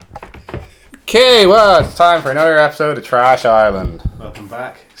Okay, well, it's time for another episode of Trash Island. Welcome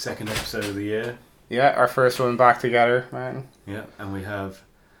back. Second episode of the year. Yeah, our first one back together, man. Yeah, and we have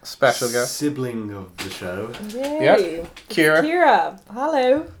Special guest. sibling of the show. Yay. Yep. Kira. Kira.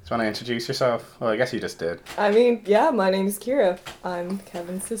 Hello. Do you want to introduce yourself? Well, I guess you just did. I mean, yeah, my name's Kira. I'm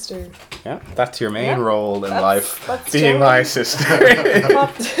Kevin's sister. Yeah, that's your main Yeah, role in that's- life. that's Being Joey. my sister.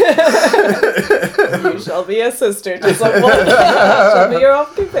 You shall be a sister to someone. Shall be your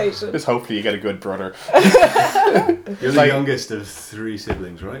occupation. Just hopefully you get a good brother. You're the Like- youngest of three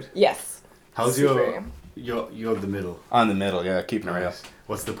siblings, right? Yes. How's Super. you're the middle. On the middle, yeah, keeping it real. Nice.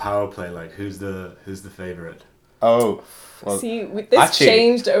 What's the power play like? Who's the favorite? Oh, well, See, this actually-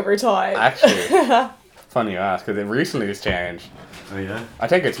 changed over time. actually, funny you ask, because it recently has changed. Oh yeah. I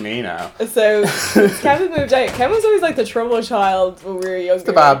think it's me now. So, since Kevin moved out, Kevin was always like the trouble child when we were younger. It's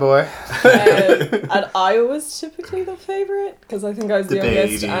the bad boy. And I was typically the favourite, because I think I was the The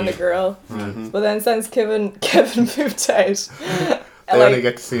youngest baby. and a girl. Mhm. But then since Kevin moved out, They like, only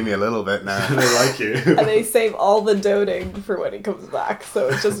get to see me a little bit now. They like you. and they save all the doting for when he comes back, so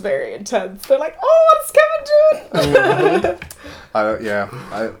it's just very intense. They're like, "Oh, what's Kevin doing?"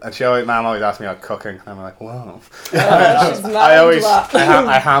 And she always, Mom always asks me about cooking, and I'm like, wow. She's mad I always, at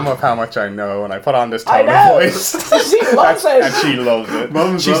I ham up how much I know, and I put on this I tone of know. voice. She loves and, it. and she loves it.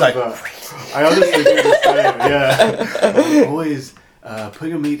 Mums She's love like, that. I honestly do the same. Yeah. Always put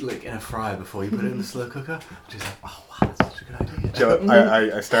your meat like in a fry before you put it in the slow cooker. She's like, oh wow, that's such a good idea. Joe,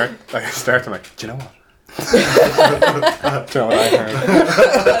 I start, I'm like, do you know what? Do you know what I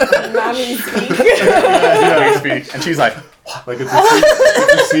heard? Mammy speak. You know me speak. And she's like, Like it's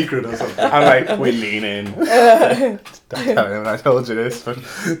a secret or something. I'm like, we lean in. Don't tell him I told you this, but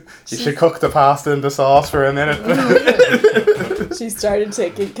you should cook the pasta and the sauce for a minute. She started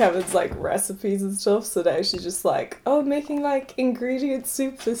taking Kevin's like recipes and stuff, so now she's just like, "Oh, I'm making like ingredient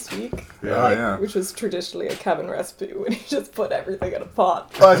soup this week." Yeah, Like, yeah. Which was traditionally a Kevin recipe when he just put everything in a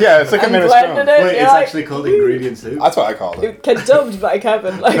pot. But yeah, it's like a And blended minestrone. it. Wait, You're it's like, actually called ingredient soup. That's what I call it. It get dubbed by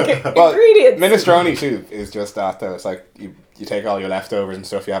Kevin, like Well, ingredients. minestrone soup is just that though. It's like you take all your leftovers and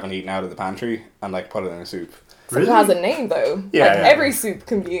stuff you haven't eaten out of the pantry and like put it in a soup. It has a name though. Yeah, like yeah. every soup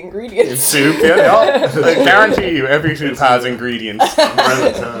can be ingredients. Soup, yeah. I guarantee you, every soup has ingredients.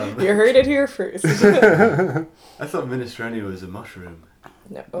 Umbrella term. You heard it here first. I thought minestrone was a mushroom.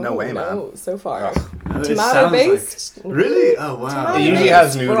 No way, man. No, so far. Oh. No, it Tomato sounds based. Like... Really? Oh wow. Tomato It usually based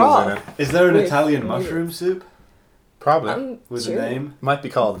has noodles broth. in it. Is there an Wait, Italian wait. mushroom soup Probably. with Sure. a name? Might be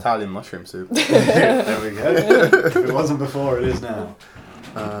called Italian mushroom soup. There we go. If it wasn't before, it is now.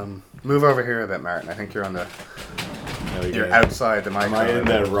 Move over here a bit, Martin. I think you're on the. There we You're go. outside the Am microphone.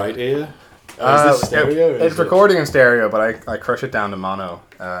 I in the right ear? Is this stereo? or It's is it- recording in stereo, but I crush it down to mono.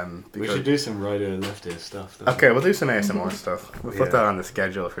 We Because, should do some right ear, left ear stuff. though. okay, we'll do some ASMR stuff. We'll put Yeah. that on the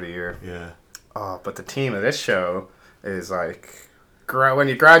schedule for the year. Yeah. Oh, but the theme of this show is like when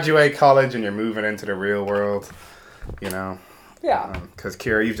you graduate college and you're moving into the real world, you know. Yeah, Because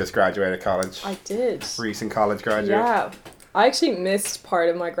Kira, you've just graduated college. I did. Recent college graduate. Yeah. I actually missed part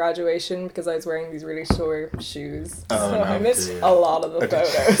of my graduation because I was wearing these really short shoes. Oh, so no. I missed Dear. a lot of the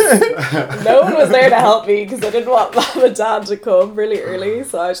photos. No one was there to help me because I didn't want mom and dad to come really early.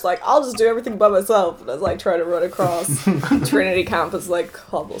 So I was like, I'll just do everything by myself. And I was like trying to run across Trinity campus like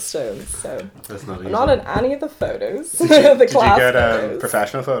cobblestones. So That's not easy. I'm not in any of the photos. the Did you class get photos.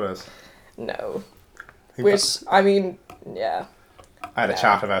 professional photos? No. I think Which, I mean, yeah. I had a Yeah.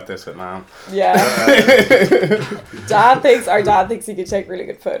 chat about this with Mom. Yeah. Our dad thinks he can take really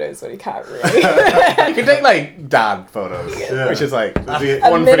good photos, but he can't really. You can take like dad photos, Yeah. which is like Does he-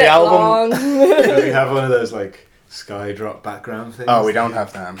 one for the album. Long. Do we have one of those like sky drop background things? Oh, we don't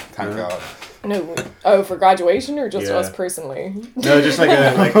have them. Thank No. God. No. Oh, for graduation or just Yeah. us personally? No, just like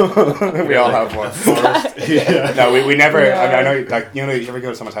a like We all like have one. a forest. Yeah. No, we never. Yeah. I know, like you ever go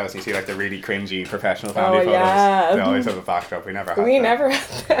to someone's house and you see like the really cringy professional family Oh, photos. yeah. They always have a backdrop. We never had. We that. never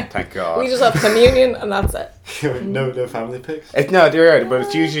had that. Thank God. We just have communion and that's it. No family pics. No, they're right, but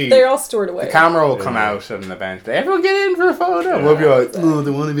it's usually They're all stored away. the camera will Yeah. come out at an event. Everyone get in for a photo. Yeah. We'll be like, no, they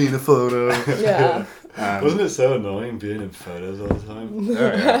want to be in a photo. Yeah. Wasn't it so annoying being in photos all the time? Oh,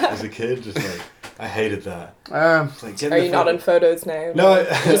 yeah. As a kid, just like I hated that. It's like, get Are the you not photo- in photos now? No, I,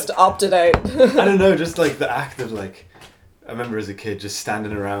 Just opted out. I don't know. Just like the act of like, I remember as a kid just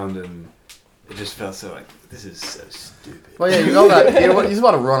standing around and it just felt so like this is so stupid. well, yeah, you know that you just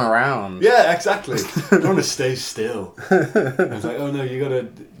want to run around. Yeah, exactly. You don't want to stay still. I was like, oh no, you gotta.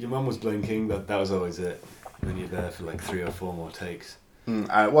 Your mum was blinking. That was always it. And then you're there for like 3 or 4 more takes.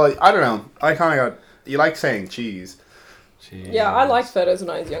 Well, I don't know. I kind of got. You like saying cheese. Jeez. Yeah, I liked photos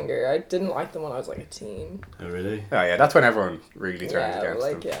when I was younger. I didn't like them when I was like a teen. Oh really? Oh yeah, that's when everyone really turns Yeah, against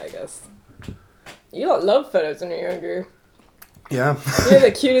like them. yeah, I guess. You lot love photos when you're younger. Yeah. You're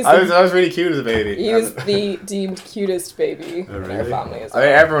the cutest. I was really cute as a baby. He was the deemed cutest baby Oh, in our really? family as I well.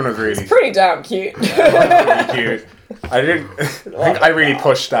 think everyone was really, It's pretty damn cute. really cute. I think I really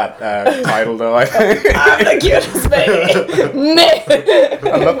pushed that title though. I think. I'm the cutest baby.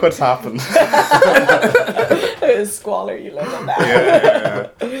 And look what's happened. Squalor you live in now. Yeah.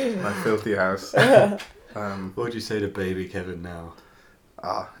 My filthy house. What would you say to baby Kevin now?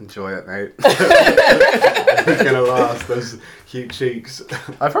 Enjoy it, mate. He's gonna last those cute cheeks.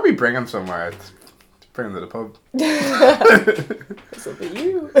 I'd probably bring him somewhere. I'd bring him to the pub. This will be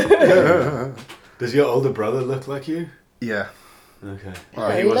you. Does your older brother look like you? Yeah. Okay. Well,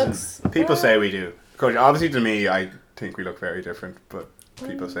 Yeah, he he wasn't. looks- People say we do. Coach, obviously to me, I think we look very different, but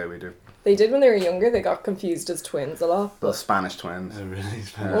people say we do. They did when they were younger. They got confused as twins a lot. The But Spanish twins. Oh, really?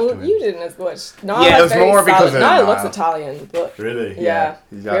 Spanish well, twins. you didn't as much. Niall Yeah, it has was very more because solid- of Niall looks Niall. Italian, but Really? yeah.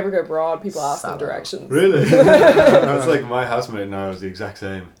 you If got- you ever go abroad, people ask them Salad. directions. Really? That's like my housemate now is the exact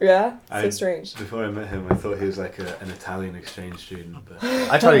same. Yeah, so I- strange. Before I met him, I thought he was like an Italian exchange student. But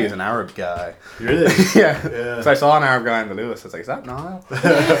I thought he was an Arab guy. really? Yeah. Yeah. So I saw an Arab guy in the Lewis. I was like, is that Niall? And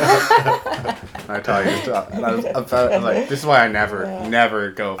I thought he was. And I was like, this is why I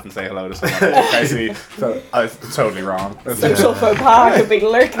never go up and say hello to someone. Basically, so I was totally wrong. Social faux pas could be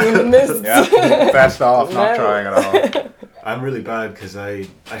lurking in the mist. Yeah. Best off not No. trying at all. I'm really bad because I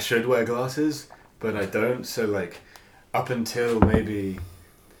should wear glasses, but I don't. So like, up until maybe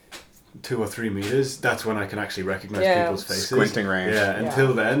 2 or 3 meters, that's when I can actually recognize Yeah. people's faces. Squinting range. Yeah. Yeah.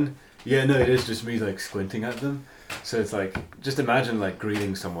 Until then, yeah, no, it is just me like squinting at them. So it's like, just imagine like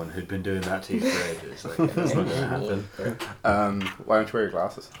greeting someone who'd been doing that to you for ages. Like, that's not gonna happen. Why don't you wear your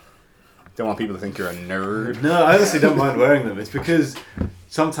glasses? Don't want people to think you're a nerd. No, I honestly don't mind wearing them. It's because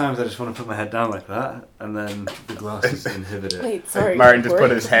sometimes I just want to put my head down like that, and then the glasses inhibit it. Wait, sorry. Martin just put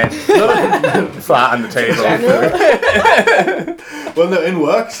his head flat on the table. General? Well, no, in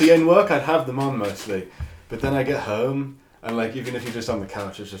work I'd have them on mostly, but then I get home and like even if you're just on the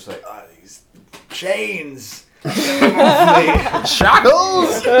couch, it's just like these chains.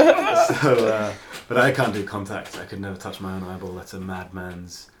 Shackles! So, but I can't do contacts. I could never touch my own eyeball. That's a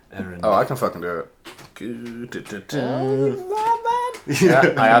madman's errand. Oh, I can fucking do it. Oh,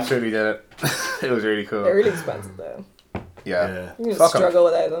 Yeah, I absolutely did it. It was really cool. they're really expensive though. Yeah. Yeah. You Fuck 'em. struggle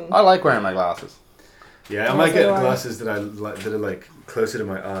without them. I like wearing my glasses. Yeah, I Oh, might so get do I. glasses that are like closer to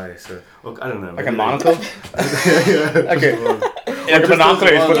my eye. So I don't know. Like a maybe- monocle? Yeah. Okay. Well, Like a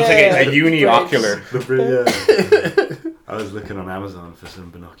binocular, but it's like Yeah, a uniocular. yeah. I was looking on Amazon for some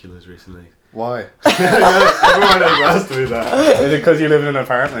binoculars recently. Why? Everyone has asked me that. Is it because you live in an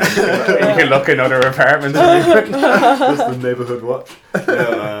apartment? You can look in other apartments. Just the neighborhood watch.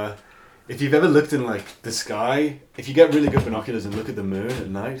 Yeah, if you've ever looked in like the sky, if you get really good binoculars and look at the moon at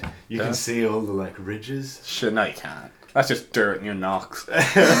night, you Yeah. can see all the like ridges. Shit, no you can't. That's just dirt in your knocks. But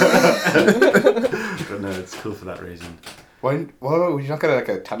no, it's cool for that reason. Why would you not get like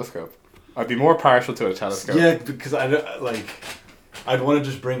a telescope? I'd be more partial to a telescope. Yeah, because I don't like. I'd want to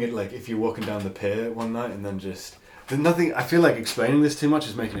just bring it like if you're walking down the pier one night and then just. There's nothing. I feel like explaining this too much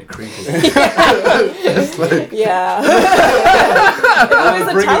is making it creepy. It's like, Yeah. If it was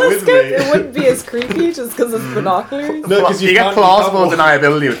a Bring it with telescope, me. it wouldn't be as creepy just because it's binoculars. no, because you get plausible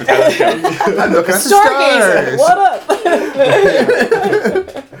deniability with the telescope. I'm looking at the Stargazer, stars. what up?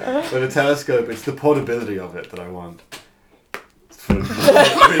 With a telescope, it's the portability of it that I want.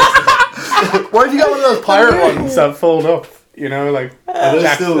 Why do you got one of those pirate ones that fold up? You know, like Those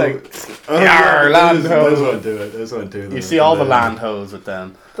Jack's still, like, oh, Yar, land those hose. won't do it. Those won't do it. you see all the land hose with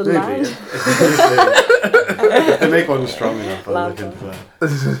them. The Maybe. land. If they make one strong enough, I'll look Land into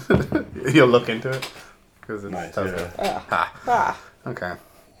that. You'll look into it because it's Nice, telescope. yeah. Ah, Okay.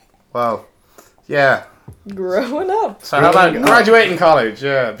 Well, yeah. growing up. So how about graduating college?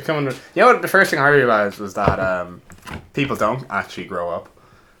 Yeah, becoming. You know what? The first thing I realized was that people don't actually grow up.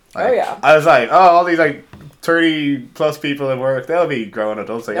 Like, Oh, yeah. I was like, oh, all these like 30+ people at work, they'll be grown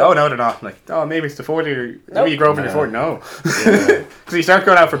adults. Like, Nope. oh no, they're not. Like, oh, maybe it's the 40. Maybe Nope. you grow up when you're No. 40. No, Yeah. because you start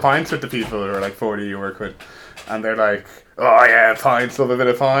going out for pints with the people who are like 40 you work with, and they're like, oh yeah, pints, love a bit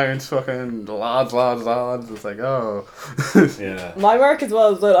of pints, fucking lads. It's like, oh. Yeah. My mark as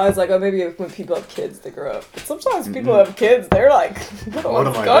well is that I was like, oh, maybe when people have kids, they grow up. But sometimes people have kids, they're like, they're the What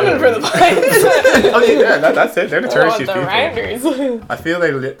ones am I gunning for doing? the pints. Oh yeah, that's it. They're the They're the ones thirsty the people. rounders. I feel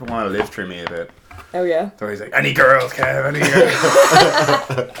they want to live through me a bit. Oh, yeah. So he's like, any girls, Kev, any girls.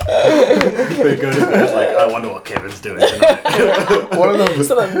 They go to bed like, I wonder what Kevin's doing tonight. One of them.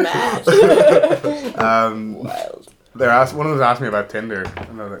 Something mad. Um, Wild. One of them asked me about Tinder,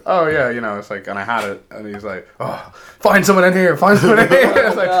 and I was like, "Oh yeah, you know," it's like, and I had it, and he's like, "Oh, find someone in here, find someone in here."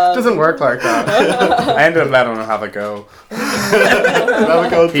 It's like, it doesn't work like that. I ended up letting him have a go.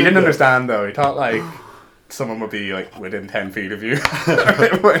 He didn't understand though. He thought like someone would be like within 10 feet of you.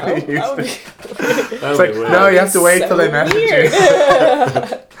 When he used it. It's like, no, you have to wait till they message you.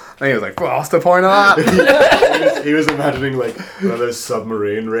 And he was like, well, what's the point of that? He was imagining like one of those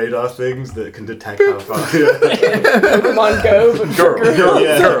submarine radar things that can detect how far. Pokemon Go, but Girl.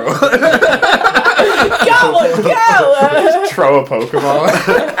 Go, go! Just throw a Pokeball.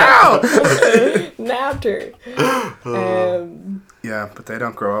 Ow! Nabbed her. Yeah, but they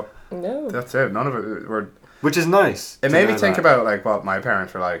don't grow up. No. That's it. None of it. Which is nice. It made me think about like what my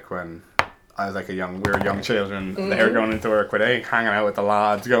parents were like when I was like we were young children. Mm-hmm. They were going into work, were they hanging out with the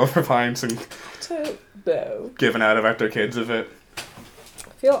lads, going for pints and giving out about their kids a bit.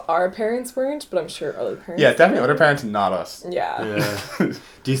 I feel our parents weren't, but I'm sure other parents. Yeah, definitely other parents, not us. Yeah.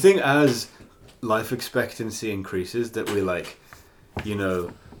 Do you think as life expectancy increases that we like,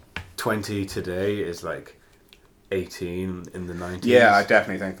 20 today is like 18 in the 90s? Yeah, I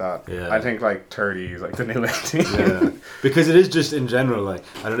definitely think that. Yeah. I think like 30 is like the new 18. Yeah. Because it is just in general, like,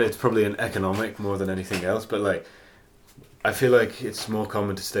 I don't know, it's probably an economic more than anything else, but like, I feel like it's more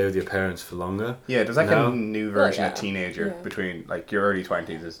common to stay with your parents for longer. Yeah, there's like a new version of yeah. teenager between like your early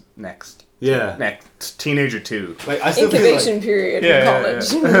 20s is next. Yeah. Next teenager 2. Like I still incubation period in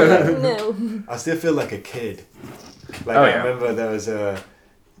college. No. I still feel like a kid. Like I remember there was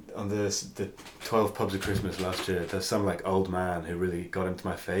on the 12 pubs of Christmas last year, there's some like old man who really got into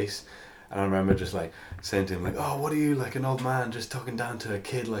my face, and I remember just like saying to him like, "Oh, what are you, like an old man just talking down to a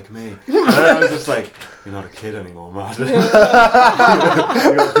kid like me?" And I was just like, "You're not a kid anymore, man." You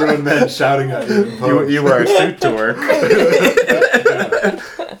got grown men shouting at you. You wear a suit to work.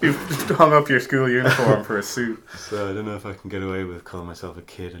 You've hung up your school uniform for a suit. So I don't know if I can get away with calling myself a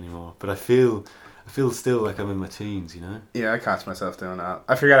kid anymore, but I feel still like I'm in my teens, Yeah, I catch myself doing that.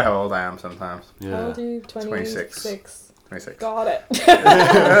 I forget how old I am sometimes. Yeah. How old are you? 26. 26. Got it.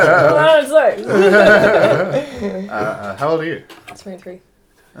 I'm sorry. How old are you? 23.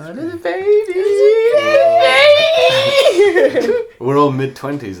 Little baby. We're all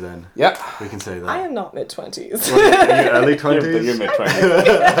mid-20s then. Yeah. We can say that. I am not mid-20s. Are you early 20s? You're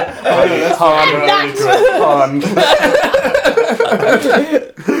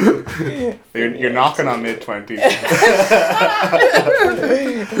mid-20s. You're knocking on mid-20s.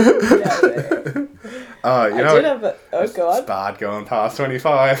 I did have a... Oh, God. It's bad going past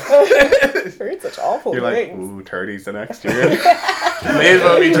 25. I've heard such awful You're like, things. ooh, 30's the next year. May as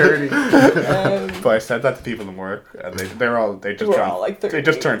well be 30. But I said that to people in work, and they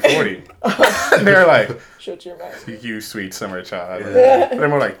just turned 40. And they're like, shut your mouth. you sweet summer child. They're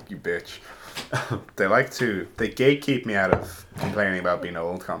more like, you bitch. They gatekeep me out of complaining about being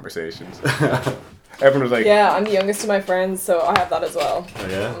old conversations. Everyone was like, yeah, I'm the youngest of my friends, so I have that as well. Oh,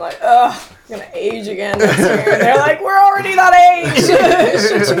 yeah? I'm like, ugh, I'm gonna age again next year. And they're like, we're already that age.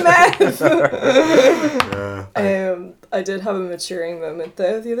 Shut your mouth. I did have a maturing moment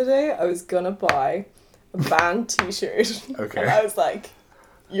though the other day. I was gonna buy a band t-shirt. Okay. And I was like,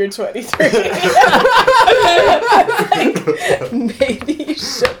 you're 23. I was like, maybe you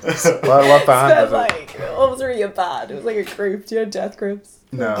shouldn't. what band was it? Like, it was really a band. It was like a group. Do you know Death Grips?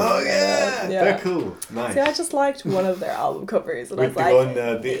 No. Oh yeah. Yeah. They're cool. Nice. See, I just liked one of their album covers, and With I was like,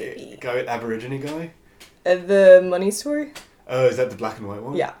 the guy, Aborigine guy. The Money Store. Oh, is that the black and white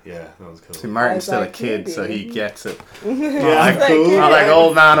one? Yeah. Yeah, that was cool. See, Martin's was still like, a kid, maybe. so he gets it. Yeah, Like, cool. yeah. Not like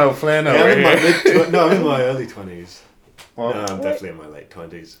old man O'Flynn over I'm in my here. I'm in my early 20s. Well, No, I'm definitely in my late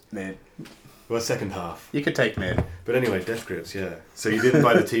 20s. mid. Well, second half. You could take mid. But anyway, Death Grips, yeah. So you didn't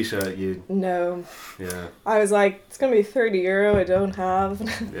buy the t-shirt, No. yeah. I was like, it's gonna be €30. I don't have.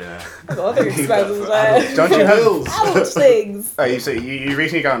 Yeah. I have other expenses. Don't you have? Adult things. Oh, you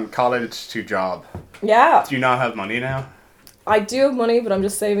recently gone college to job. Yeah, Do you not have money now? I do have money, but I'm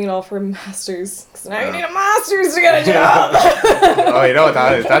just saving it all for a master's. Because now you need a master's to get a job. Oh, you know what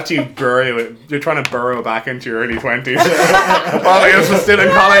that is? That's you burrow it. You're trying to burrow back into your early 20s. While you're still in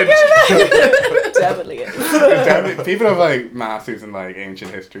college. Definitely is. Definitely- People have like masters in like ancient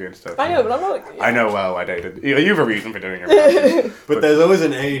history and stuff. I know, but I'm not. I know well. I dated. You have a reason for doing your masters. But there's always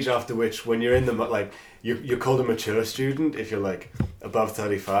an age after which, when you're in the like, you're called a mature student if you're like above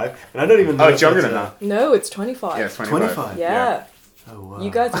 35. And I don't even know. Oh, if it's younger that's than a- that. No, it's 25. Yeah, it's 25. 25. Yeah. Oh wow.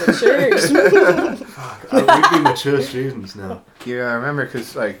 You guys matured. Fuck, we'd be mature students now. Yeah, I remember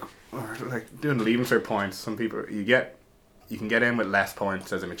because like doing leaving cert points. Some people you can get in with less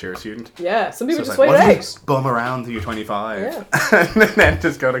points as a mature student. Yeah, some people So it's just like, wait why it don't you out. bum around till you're 25 Yeah. and then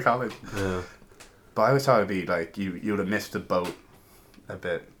just go to college. Yeah. But I always thought it'd be like you would have missed the boat a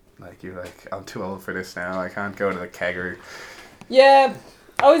bit. Like you're like, I'm too old for this now. I can't go to the kegger. Yeah,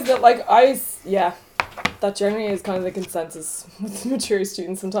 yeah. That generally is kind of the consensus with mature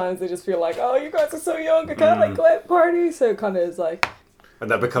students. Sometimes they just feel like, oh, you guys are so young, I can't like go out and party. So it kind of is like, and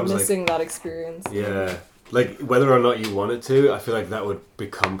that becomes missing that experience. Yeah, like whether or not you wanted to, I feel like that would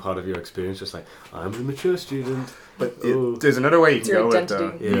become part of your experience. Just like, I'm the mature student. But there's another way you can go with it though.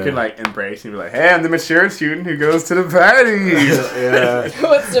 identity. You can like embrace and be like, hey, I'm the mature student who goes to the parties. Yeah.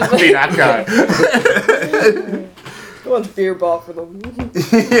 What's the Be that guy. Who wants beer ball for them?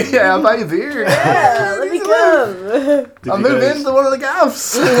 Yeah, I'll buy you beer. Yeah, let me come. I'll move into one of the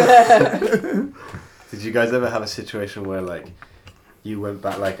gaffs. Did you guys ever have a situation where like you went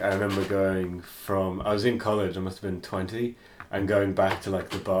back? Like I remember going from, I was in college, I must have been 20, and going back to like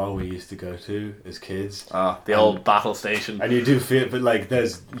the bar we used to go to as kids. The old battle station. And you do feel, but like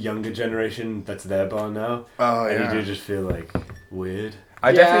there's younger generation that's their bar now. Oh And yeah. you do just feel like weird.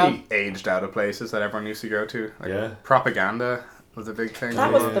 I definitely aged out of places that everyone used to go to. Like, Yeah. Propaganda was a big thing.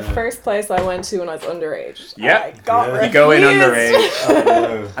 That was Yeah. the first place I went to when I was underage. Yep. I got Yeah. You go in refused. underage. Oh,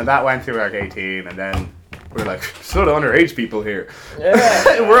 no. And that went through like 18, and then we're like, still the underage people here.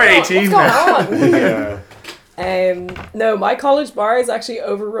 Yeah. We're 18 What's now. going on? Yeah. No, my college bar is actually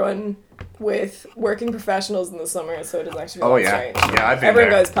overrun with working professionals in the summer, so it is actually Oh really yeah, strange. yeah. I've been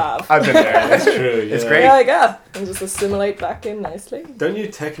Everyone there. goes pav. I've been there. That's true. Yeah. It's great. Yeah, I go. And just assimilate back in nicely. Don't you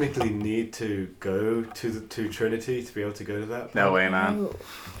technically need to go to Trinity to be able to go to that? No way, man. Oh.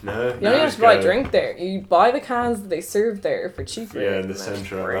 No. You don't even have to buy a drink there. You buy the cans that they serve there for cheap Yeah, in rate the and then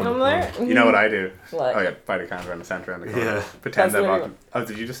centre bring around them the there. You know what I do? Like, Oh yeah, buy the cans around the centre and the corner. Yeah. Pretend That's I bought literally- them. Oh,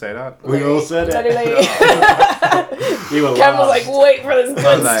 did you just say that? We all said it. Literally. You were Cam was last. like, wait for this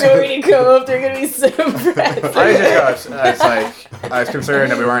good like- story to come up. They're gonna be so impressed. I was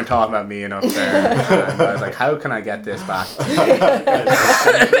concerned that we weren't talking about me enough there. And I was like, how can I get this back?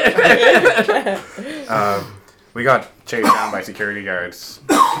 We got chased down by security guards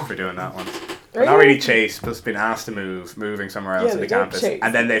for doing that one. But not really chased, just been asked to moving somewhere else Yeah, in the they don't campus. chase.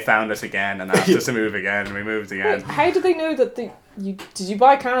 And then they found us again and asked us to move again, and we moved again. Wait, how did they know that did you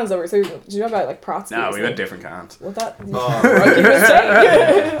buy cans that were serving? Did you buy like Protsky? No, or we something? got different cans. Well, that Oh. rookie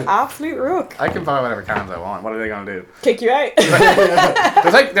mistake. Absolute rook. I can buy whatever cans I want. What are they gonna do? Kick you out.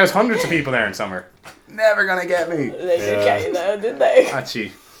 There's hundreds of people there in summer. Never gonna get me. They did Yeah. get you though, didn't they?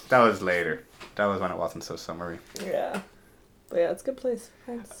 Actually, that was later. That was when it wasn't so summery. Yeah. But yeah, it's a good place.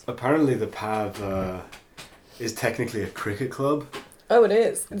 Thanks. Apparently the PAV is technically a cricket club. Oh, it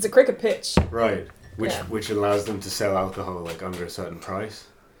is. It's a cricket pitch. Right. Which Yeah. which allows them to sell alcohol like under a certain price.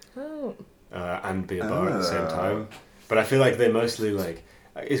 Oh. And be a bar at the same Ah. time. But I feel like they mostly like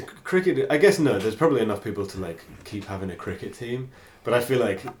is cricket. I guess no. There's probably enough people to like keep having a cricket team. But I feel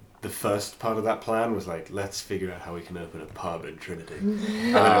like the first part of that plan was like, let's figure out how we can open a pub in Trinity. And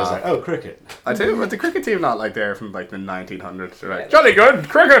then it was like, oh, cricket. I tell you, but the cricket team not like there from like the 1900s. They're like, jolly good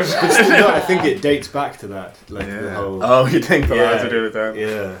cricket. No, I think it dates back to that. Like the Yeah. whole. Oh, you think the lads would do it then?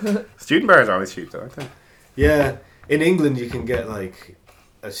 Yeah. Student bars are always cheap though, aren't they? Yeah. In England, you can get like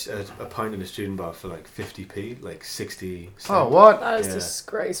a pint in a student bar for like 50p, like 60 cents. Oh, what? That is Yeah.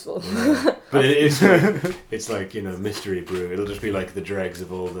 disgraceful. But it is like, it's like, you know, mystery brew. It'll just be like the dregs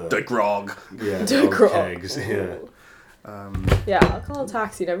of all the grog. yeah, The old grog. kegs. Yeah. Yeah, alcohol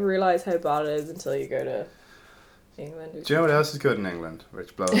tax, you never realise how bad it is until you go to England. Do you know what else is good in England,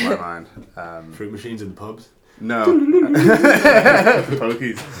 which blows my mind? Fruit machines in pubs. No.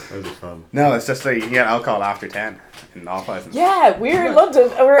 Pokies. Those are fun. No, it's just like you can get alcohol after 10 in all places. Yeah, we were in London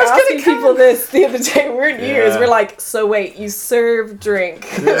and we were asking people this the other day. We're in years. Yeah. We're like, so wait, you serve drink?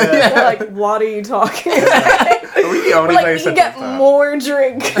 They're like, what are you talking about? Are we the only We're like, place you that can get does that? more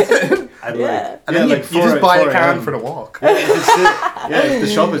drink. And Yeah. like, And then yeah, you, like you just 4 buy a 4 can a.m. for the walk. Yeah, if the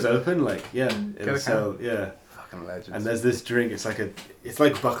shop is open, like it'll a sell. Yeah. Fucking legends. And there's this drink. It's like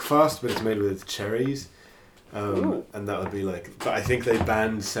Buckfast, but it's made with cherries. Ooh. And that would be like, but I think they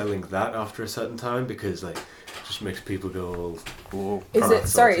banned selling that after a certain time because like, it just makes people go all. Ooh. Is it,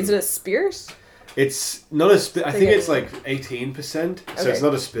 sorry, salty. is it a spirit? It's not a. I think Okay. it's like 18%, so Okay. it's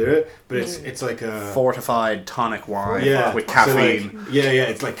not a spirit, but it's like a. Fortified tonic wine Yeah, with so, caffeine. like, yeah,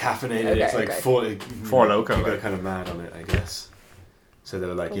 it's like caffeinated. Okay, it's like okay. Four Loko, You go like. kind of mad on it, I guess. So they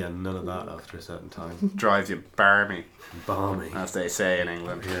were like, yeah, none of that after a certain time. Drives you barmy, Balmy. as they say in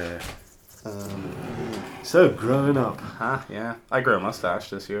England. Yeah. So growing up. Huh, yeah. I grew a mustache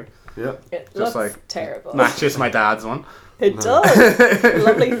this year. Yep. It Just looks like- terrible. Matches my dad's one. It does.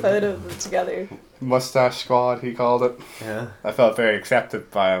 Lovely photo of them together. Mustache squad, he called it. Yeah. I felt very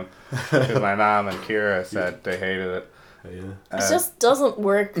accepted by him because my mom and Kira said they hated it. Yeah. It just doesn't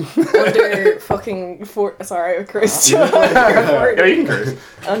work under fucking sorry, Chris. Yeah, you can curse.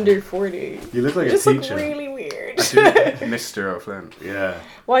 Under 40. You look like You a just look teacher. really weird. Mr. O'Flynn. Yeah.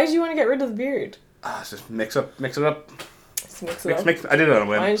 Why did you want to get rid of the beard? It's just mix it up. Just mix it up. I did it on a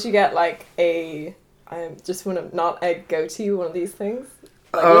Why whim. don't you get like I just want to not a goatee, one of these things.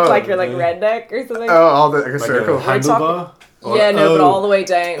 Like look like you're like redneck or something. Oh, all the like a Like circle. a handlebar? Yeah, no, but all the way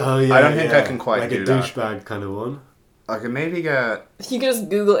down. Oh, yeah. I don't think I can quite like do a that. douchebag kind of one. I can maybe get. You can just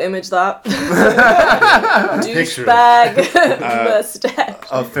Google image that. Picture it. Douchebag mustache.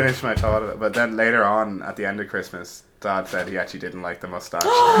 I'll finish my thought of it, but then later on at the end of Christmas, Dad said he actually didn't like the mustache.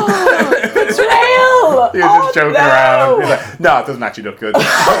 Betrayal! He was just joking no! around. He's like, no, it doesn't actually look good.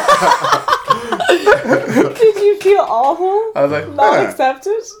 Did you feel awful? I was like, Not "Ah,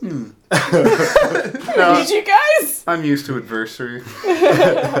 accepted? no, Did you guys? I'm used to adversity.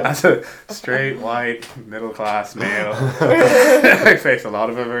 As a straight, white, middle class male, I face a lot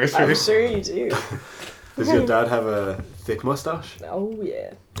of adversity. I'm sure you do. Does your dad have a thick mustache? Oh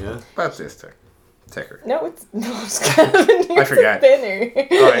yeah. Yeah. That's this ticker. No, it's not. Kevin, I forget. Thinner.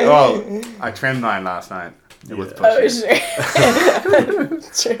 Alright, well, I trimmed mine last night. It was Yeah. bushy. Oh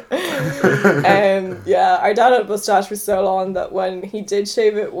sure. Yeah, our dad had a mustache for so long that when he did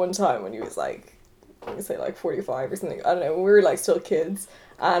shave it one time when he was like, I would say like 45 or something. I don't know. We were like still kids,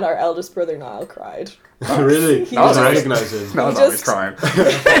 and our eldest brother Niall cried. Really? He I was just- recognizing. No, I was He always just- crying.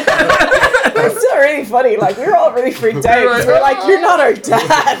 It was still really funny. Like we were all really freaked out. 'Cause we're like, "You're not our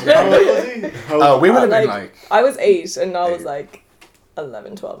dad." Oh, we would have been Like, like. I was 8 and Niall was like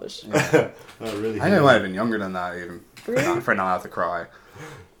 11, 12ish. Oh, really? I think I might have been younger than that even. Really? Not for Niall to cry.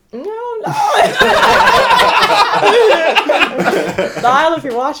 No. Niall, if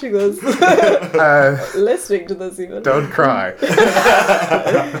you're watching this, listening to this even. Don't cry.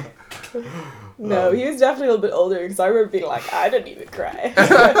 No, he was definitely a little bit older because I remember being like, I didn't even cry.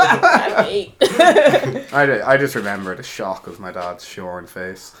 I'm 8. I just remember the shock of my dad's shorn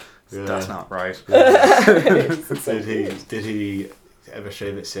face. Yeah. That's not right. Did he ever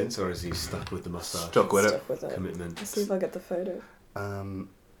shave it since, or is he stuck with the mustache? Stuck with it. Stuck with it. Commitment. Let's see if I get the photo.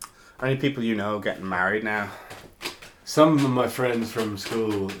 Are any people you know getting married now? Some of my friends from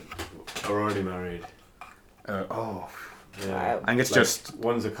school are already married. Oh, Yeah. Wow. I think it's Like, just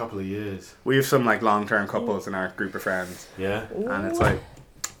one's a couple of years. we have some like long-term couples in our group of friends, Yeah. and it's like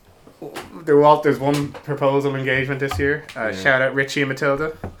there's one proposal engagement this year. Shout out Richie and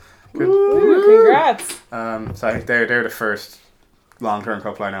Matilda. Good. Ooh, congrats. So I think they're the first long-term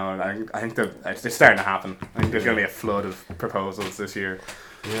couple I know, and I think it's starting to happen. I think there's going to be a flood of proposals this year.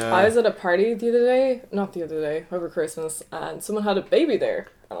 Yeah. I was at a party the other day, not the other day, over Christmas, and someone had a baby there.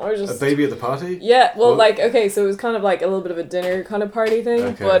 And I was a just... baby at the party? Yeah, well, What? like, okay, so it was kind of like a little bit of a dinner kind of party thing,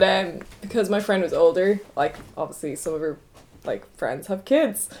 Okay. but because my friend was older, like, obviously some of her, like, friends have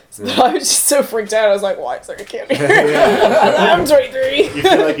kids, so Yeah. I was just so freaked out, I was like, why is there a kid here? Yeah. I'm 23! You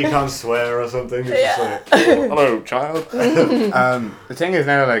feel like you can't swear or something. It's Yeah. just like, Hello, child. The thing is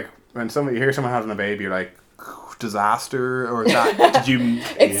now, like, when you hear someone having a baby, you're like, disaster, or is that did you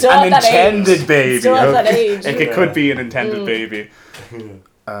It's still an at that intended age. baby? Still at that okay? age. Like, it could be an intended baby.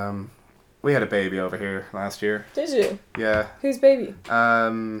 yeah. We had a baby over here last year. Did you? Yeah. Whose baby?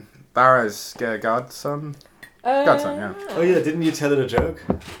 Barra's godson. Godson, yeah. Oh yeah, didn't you tell it a joke?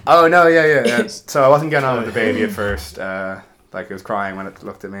 Oh no, yeah. So I wasn't getting on with the baby at first. Like it was crying when it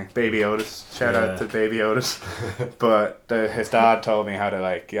looked at me. Baby Otis. Shout out to Baby Otis. But his dad told me how to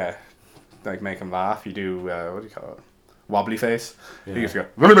like make him laugh. You do what do you call it? Wobbly face. Yeah. He used to Such a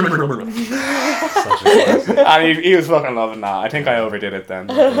go. classic. And he was fucking loving that. I think I overdid it then.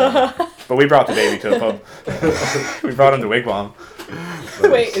 But we brought the baby to a pub. We brought him to Wigwam.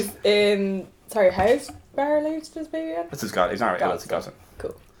 Wait, sorry, how's Barra related to this baby again? That's his god. He's not right. That's his cousin.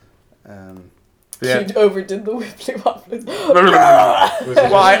 Cool. Yeah. You overdid the wibbly wobbly.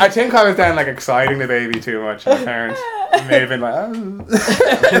 Well, I think I was then like exciting the baby too much. My parents may have been like, oh.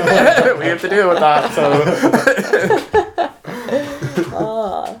 We have to deal with that. So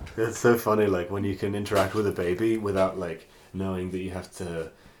It's so funny, like when you can interact with a baby without like knowing that you have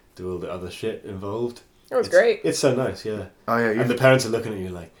to do all the other shit involved. It was great. It's so nice, yeah. oh yeah, And the parents are looking at you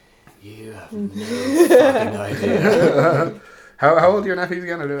like, you have no fucking idea. How old are your nephews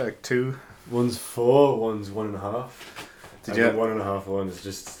again? Are they like 2? One's 4, one's 1.5. Did And you? the 1.5 one is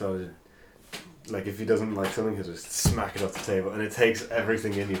just started. Like if he doesn't like something, he'll just smack it off the table, and it takes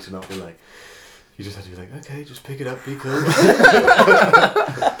everything in you to not be like. You just have to be like, okay, just pick it up, be cool.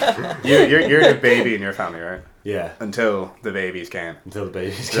 You're the baby in your family, right? Yeah, Until the babies came. until the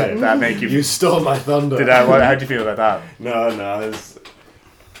babies Did came. that make you? You stole my thunder. How'd you feel about that? No, it's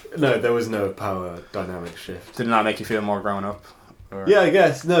No, there was no power dynamic shift. Did it not make you feel more grown up? Or Yeah, I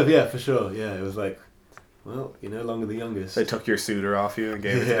guess. No, yeah, for sure. Yeah, it was like, well, you're no longer the youngest. they took your suitor off you and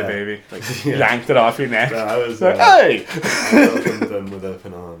gave it to the Yeah. baby? Like, Yeah. yanked it off your neck? No, I was Like, hey! I welcomed them with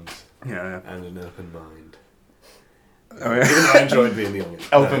open arms Yeah, and an open mind. Oh, Even yeah. though I enjoyed being the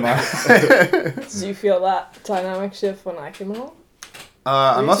youngest. Open No. mind. Did you feel that dynamic shift when I came home?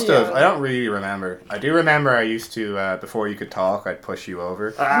 I Were must you have. young? I don't really remember. I do remember I used to, before you could talk, I'd push you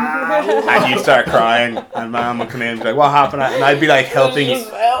over. And you'd start crying, and Mum would come in and be like, what happened? And I'd be like helping you.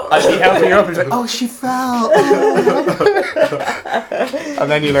 I'd be helping you up, and she's like, oh, she fell. And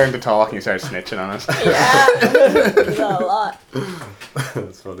then you learn to talk, and you start snitching on us. Yeah, you got a lot.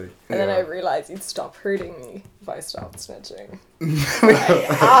 That's funny. And then I Yeah. realized you'd stop hurting me if I stopped snitching. we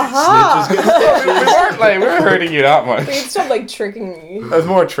weren't hurting you that much. But you'd stop like tricking me. There's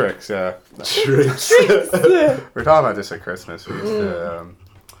more tricks, yeah. Tricks. We're talking about this at Christmas. We used to,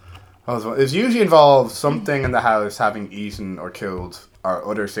 it was usually involved something in the house having eaten or killed our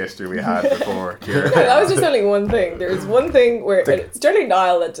other sister we had before. Kira. No, that was just only one thing. There was one thing where it's generally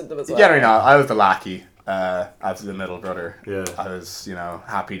Niall that did them as well. Generally not. I was the lackey as the middle brother. Yeah. I was,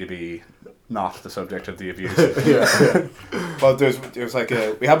 happy to be not the subject of the abuse. Yeah. But there was like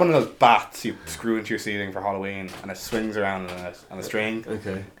we had one of those bats you screw into your ceiling for Halloween, and it swings around on a string.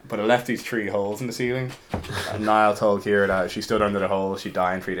 Okay. But it left these 3 holes in the ceiling. And Niall told Kira that if she stood under the hole, she'd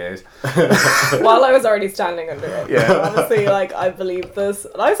die in 3 days. While I was already standing under it. Yeah. Honestly, like, I believed this.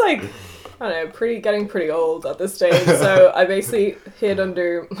 And I was like, I don't know, getting pretty old at this stage. So I basically hid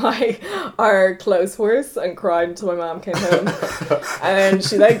under our clothes horse and cried until my mom came home. And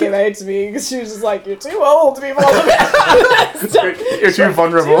she then gave out to me because she was just like, you're too old to be You're too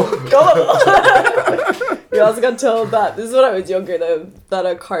vulnerable. gullible. We also got told that, this is when I was younger though,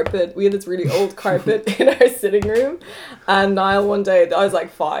 that we had this really old carpet in our sitting room, and Niall one day, I was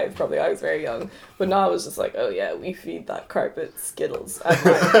like 5 probably, I was very young, but Niall was just like, oh yeah, we feed that carpet Skittles at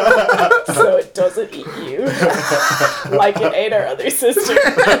night so it doesn't eat you like it ate our other sister.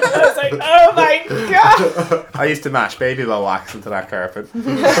 I was like, oh my god. I used to mash baby blow wax into that carpet.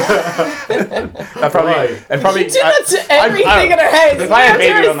 That probably You did that to everything in our house. If I had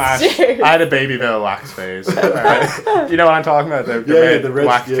baby blow mash, Downstairs. I had a baby blow wax phase. Alright. You know what I'm talking about? The red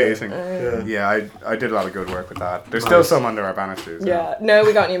wax casing. Yeah, I did a lot of good work with that. There's still some under our banisters. Yeah, no,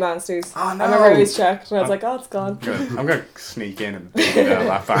 we got new banisters. Oh, no. I remember I always checked, and I was like, oh, it's gone. Good. I'm gonna sneak in and baby blow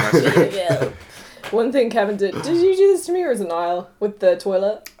that banister. Yeah. One thing Kevin did you do this to me or was it Niall with the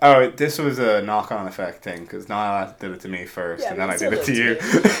toilet? Oh, this was a knock-on effect thing because Niall did it to me first, Yeah, and then but I did it still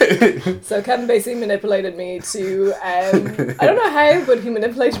to you. So Kevin basically manipulated me to, I don't know how, but he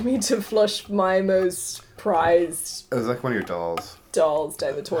manipulated me to flush my most prized It was like one of your dolls. dolls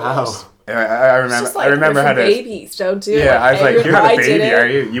down the toilet. How? I It's remember. just like, I remember how to. babies don't do it. Yeah, I was like, you're not I a did baby, it. are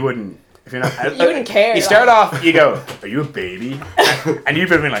you? You wouldn't. If you're not, You wouldn't care. You start off, you go, "Are you a baby?" And you've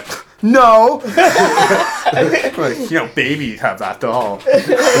been like, "No." Like, babies have that doll.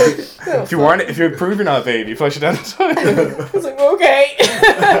 If you prove you're not a baby, flush it down the toilet, I was like, okay.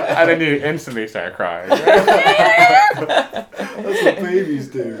 and then you instantly start crying. That's what babies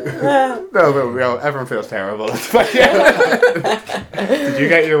do. No, but everyone feels terrible. Did you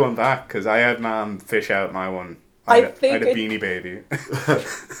get your one back? Because I had Mom fish out my one. I had a beanie baby.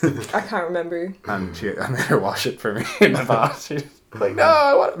 I can't remember. And I made her wash it for me in the bath. She's like, no,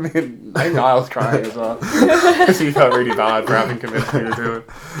 I think Niall's crying as well. Because he felt really bad for having convinced me to do it.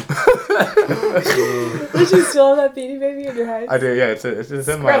 Did you still have that beanie baby in your house? I do, yeah. It's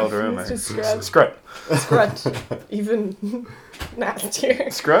in my old room. It's I just think. scrut. Scrut. Scrut. Even nastier.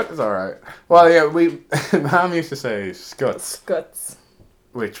 Scrut is alright. Well, yeah, Mom used to say scuts, Scuts.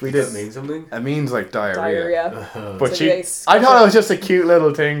 which we Does did. that mean something? It means like diarrhea. Diarrhea. But So they I thought it was just a cute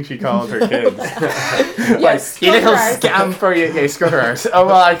little thing she called her kids. Yes, You little scutterarse. scamper, you scudder arse. Oh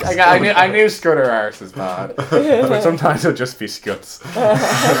well, I knew scudder arse is bad, but sometimes it'll just be scuts.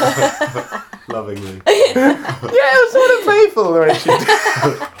 Lovingly. Yeah, it was sort of playful the way she did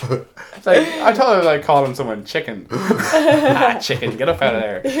it. It's like, I thought I was like calling someone chicken. Chicken, get up out of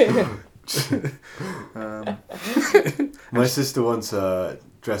there. My sister once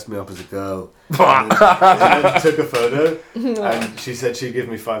dressed me up as a girl and then took a photo, and she said she'd give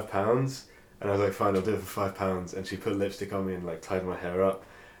me £5, and I was like, fine, I'll do it for £5, and she put lipstick on me and like tied my hair up,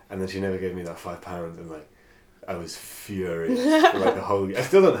 and then she never gave me that £5, and like I was furious for like a whole year. I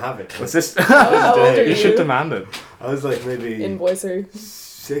still don't have it. What's this? How old are You should you? demand it. I was like maybe Invoice her.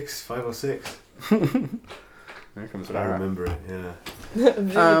 5 or 6. Here comes I Lara. remember it, yeah.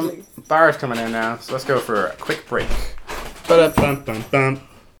 Vividly. Bar's coming in now, so let's go for a quick break. Ba-da-bum-bum-bum.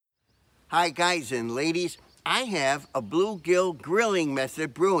 Hi, guys and ladies. I have a bluegill grilling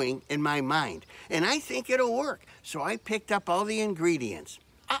method brewing in my mind, and I think it'll work. So I picked up all the ingredients.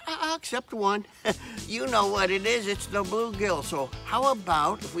 Except one. You know what it is. It's the bluegill. So how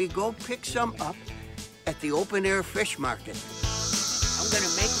about if we go pick some up at the open-air fish market? I'm going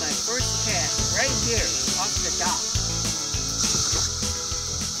to make my first cast right here off the dock.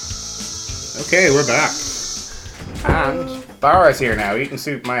 Okay, we're back. And Bara's here now, eating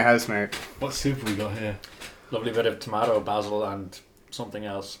soup, my housemate. What soup have we got here? Lovely bit of tomato, basil, and something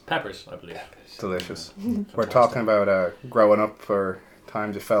else. Peppers, I believe. Delicious. We're talking about growing up for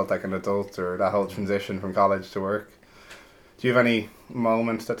times you felt like an adult, or that whole transition from college to work. Do you have any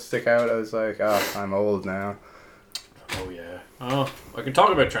moments that stick out as like, I'm old now? Oh, yeah. Oh, I can talk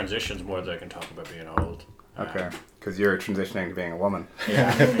about transitions more than I can talk about being old. Okay, because you're transitioning to being a woman. Yeah.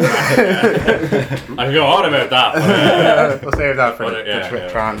 I can go on about that. But, we'll save that for but, the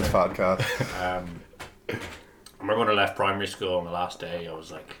trans podcast. I remember when I left primary school on the last day, I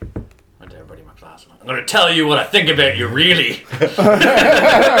was like, went to everybody in my class, I'm going to tell you what I think about you, really.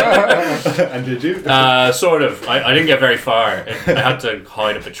 And did you? Sort of. I didn't get very far. I had to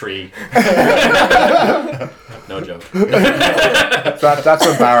hide up a tree. No joke. That's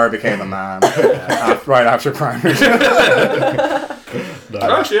when Bauer became a man. Right after primary.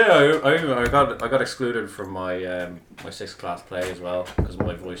 Actually, yeah, I got excluded from my my 6th class play as well because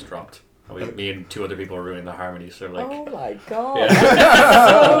my voice dropped. Me and 2 other people were ruining the harmonies. So like, Oh my god. yeah.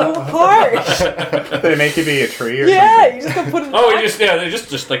 That's so harsh. They make you be a tree or Yeah, something? you just got put in Oh, they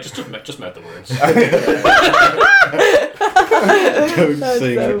just mouth the words. Don't That's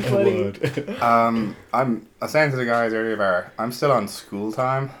sing so a funny. word. I was saying to the guys earlier, I'm still on school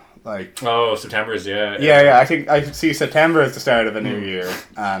time. Like, Oh, September's yeah. yeah, I think I see September as the start of a new year,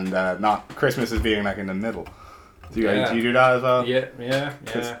 and not Christmas as being like in the middle. Do you do that as well? Yeah.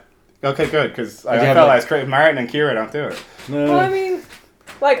 Okay, good, because I you have, felt like- like Martin and Kira don't do it. No. Well, I mean,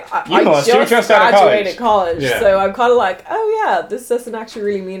 like, You I must. You're just out of graduated college, Yeah. so I'm kind of like, oh yeah, this doesn't actually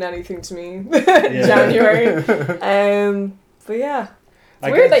really mean anything to me. January. But yeah.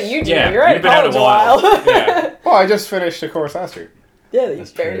 It's weird that you do. Yeah, You're out you've of been out a college a while. while. Yeah. Well, I just finished a course last year. Yeah, that you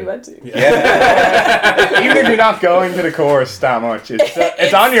That's barely true. went to. Even if you're not going to the course that much,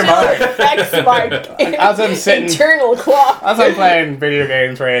 it's on your mind. Affects my As I'm sitting, internal clock. as I'm playing video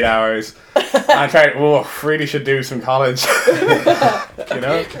games for 8 hours, I'm trying. Really should do some college. You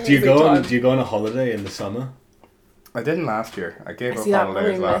know? Do you go on a holiday in the summer? I didn't last year. I gave up See, that holidays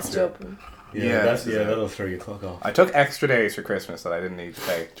really last messed year. up. Yeah, this is it. That'll throw your clock off. I took extra days for Christmas that I didn't need to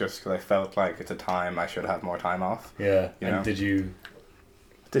take, just because I felt like it's a time I should have more time off. Yeah. You And know? did you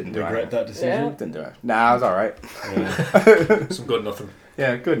Didn't do regret anything. that decision? Didn't do it. Nah, I was alright. Yeah. Some good nothing.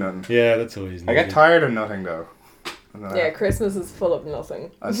 Yeah, good nothing. Yeah, that's always. I get tired of nothing though. Yeah, Christmas is full of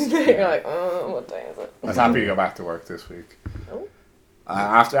nothing. That's- You're like, oh, what day is it? I was happy to go back to work this week. Oh.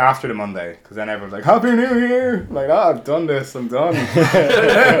 After the Monday, because then everyone's like, Happy New Year! I'm like, I've done this, I'm done.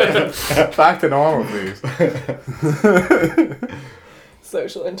 Back to normal, please.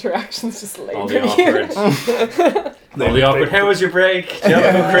 Social interactions just All labor the you. awkward. All the awkward. How was your break? Did you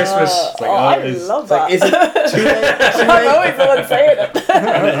have a good Christmas? It's like, Oh, I it's love that. Is it too late? I'm always the one saying it.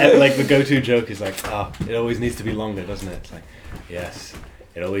 and, like the go-to joke is like, it always needs to be longer, doesn't it? It's like, yes,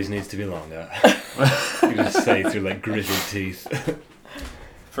 it always needs to be longer. You just say through like gritted teeth.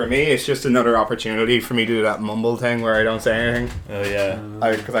 For me, it's just another opportunity for me to do that mumble thing where I don't say anything. Oh yeah.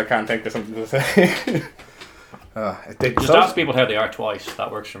 Because I can't think of something to say. Just ask people how they are twice. That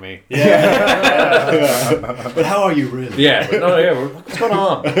works for me. But how are you really? Yeah. What's going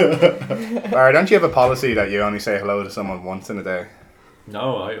on? Barry, don't you have a policy that you only say hello to someone once in a day?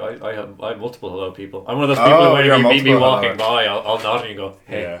 No, I have multiple hello people. I'm one of those people who when you're you meet me multiple walking hello. by, I'll nod and you go,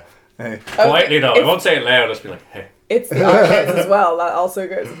 hey. Yeah. Hey. Quietly though. I It's- won't say it loud. I'll just be like, hey. It's the eyebrows as well. That also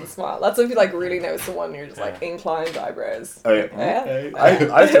goes with the smile. That's if you like really know someone. You're just like inclined eyebrows. Oh, yeah. Yeah.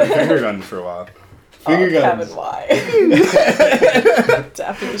 I did finger guns for a while. Finger guns. Kevin, why?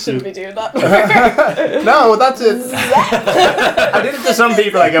 Definitely shouldn't be doing that. No, that's it. I did it to some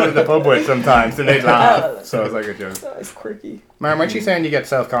people I go to the pub with sometimes, and they'd laugh. So it's like a joke. That was quirky. Maren, weren't you saying you get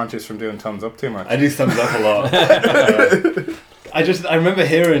self-conscious from doing thumbs up too much? I do thumbs up a lot. I remember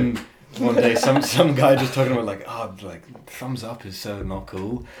hearing one day some guy just talking about like thumbs up is so not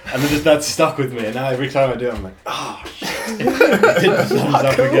cool, and then just that stuck with me. And now every time I do it, I'm like, shit, I did the thumbs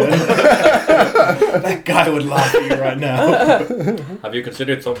up again. That guy would laugh at you right now. Have you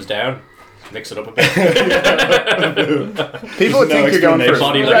considered thumbs down? Mix it up a bit. People would think you're going for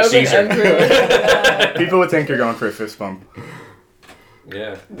Body a, like Rogan Caesar. Emperor. people would think you're going for a fist bump.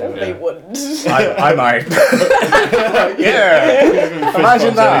 Yeah. No, they wouldn't. I might. Yeah.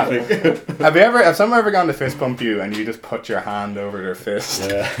 Imagine that. Have someone ever gone to fist bump you and you just put your hand over their fist?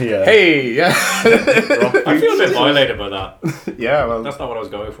 Yeah. Hey, yeah. I feel a bit violated by that. Yeah, well. That's not what I was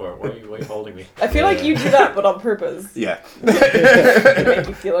going for. Why are you holding me? I feel like you do that, but on purpose. Yeah. To make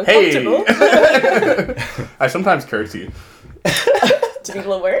you feel uncomfortable. Hey. I sometimes curtsy. To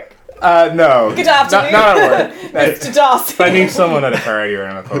people at work. No. Good afternoon. Not at work. Mr. Dawson. If I meet someone at a party or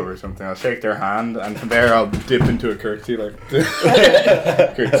in a pub or something, I'll shake their hand, and from there I'll dip into a curtsy, like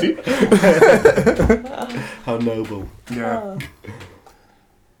curtsy. How noble. Yeah.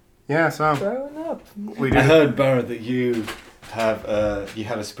 Yeah. So Growing up. we I do. heard, Barrett, that you have a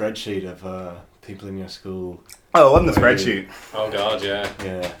spreadsheet of people in your school. Oh, it wasn't a spreadsheet. Oh god, yeah.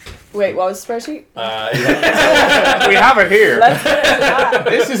 Yeah. Wait, what was the spreadsheet? We have it here. Let's get into that.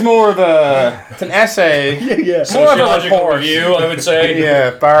 This is more of it's an essay. Yeah. More of a Sociological report. review, I would say.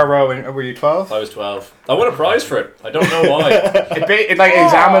 Yeah, bar rowing. Were you 12? I was 12. I won a prize for it. I don't know why. It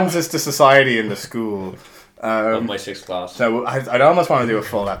examines us to society in the school. Of my 6th class. So I'd almost want to do a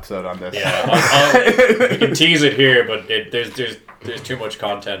full episode on this. Yeah, we can tease it here, but there's too much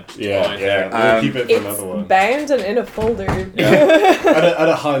content to find there. We'll keep it for another It's one. bound and in a folder. At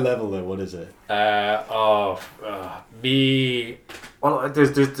a high level, though, what is it? Me. Well,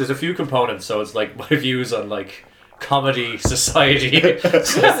 there's a few components, so it's like my views on like comedy, society.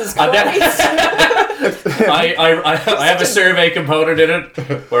 Jesus And then- Christ. I have a survey component in it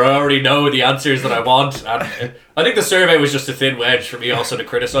where I already know the answers that I want, and I think the survey was just a thin wedge for me also to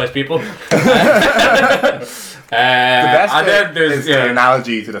criticize people. The best and then bit there's is the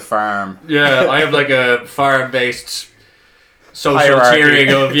analogy to the farm. yeah, I have like a farm-based social Hierarchy. tiering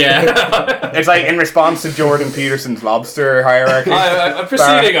of It's like in response to Jordan Peterson's lobster hierarchy. I'm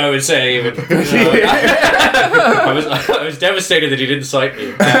proceeding, I would say. Even. I was devastated that he didn't cite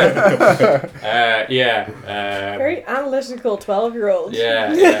me. Very analytical 12-year-old.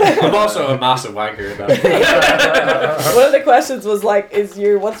 Yeah. I'm also a massive wanker. One of the questions was like,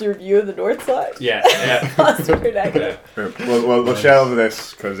 what's your view of the north side? Yeah. That's pretty negative. We'll shelve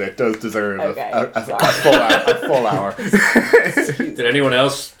this because it does deserve Okay, a full hour. Did anyone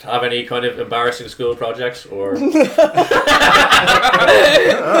else have any kind of embarrassing school projects or? That's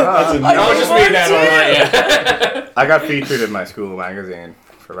a No, it's just me then. All right, yeah. I got featured in my school magazine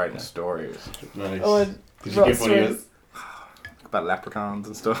for writing stories nice. Oh, Did you give one of yours? about leprechauns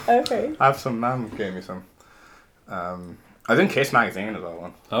and stuff. Okay. I have some. Mum gave me some. I was in Kiss magazine as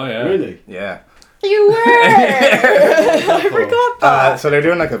well. Oh yeah. Really? Yeah. You were! I forgot that. So they're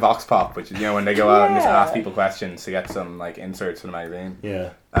doing like a vox pop, which is when they go out and just Yeah. ask people questions to get some like inserts for the magazine.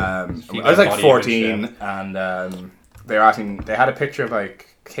 Yeah. I Female was like body 14, image, and they were asking. They had a picture of like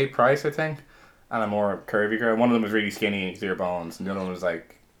Kate Price, I think, and a more curvy girl. One of them was really skinny and zero bones, and the other one was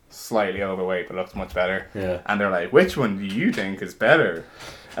like slightly overweight but looked much better. Yeah. And they're like, "Which one do you think is better?"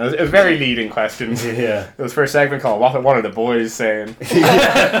 And it was very leading questions. Yeah. It was for a segment called "What are the boys saying?"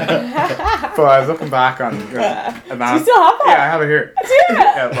 But I was looking back on. Do you still have that? Yeah, I have it here.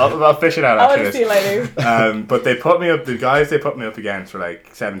 Yeah, I'll fish it out I want after to see this. it later. But they put me up. The guys they put me up against were like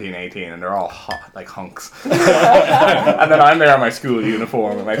 17, 18, and they're all hot, like hunks. And then I'm there in my school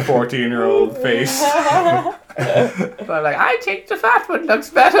uniform with my 14-year-old face. So I'm like, I think the fat one looks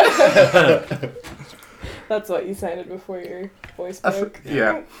better. That's what you sounded before your voice broke.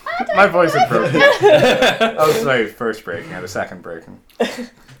 Yeah, my voice had broken. That was my first breaking. I had a second breaking.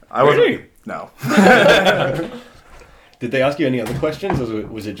 I wasn't. Really? No, Did they ask you any other questions, or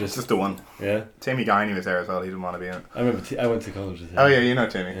was it just? just the one. Yeah. Timmy Guiney was there as well. He didn't want to be in it. I remember. I went to college with him. Oh yeah, you know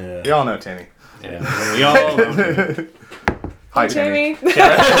Timmy. Yeah. We all know Timmy. Yeah. We all know. Hi, Timmy. Shout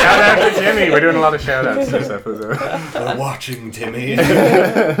out to Timmy. We're doing a lot of shout outs this episode. We're watching Timmy.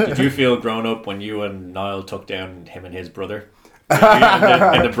 Did you feel grown up when you and Niall took down him and his brother in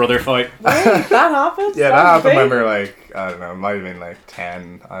the brother fight? Wait, that happened? Yeah, that was happened big? when we were like, I don't know, it might have been like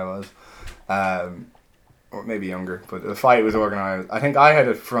 10, I was. Or maybe younger, but the fight was organised. I think I had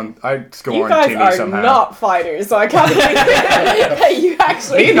a front. I'd You scorned guys Timmy are somehow. not fighters, so I can't believe that you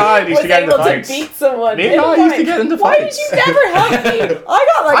actually Me and Niall used to was get into able to fights. beat someone. Me and in a Niall used to fight. get into Why fights. did you never help me? I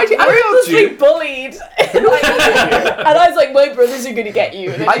got like I helped ruthlessly you. bullied. And I was like, my brothers are gonna get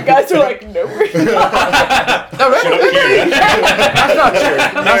you. And then you guys were like, no, we're not. No, that's not true.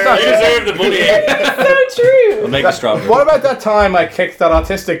 That's not You true. deserve the bullying. So true. I'll make it stronger. What about that time I kicked that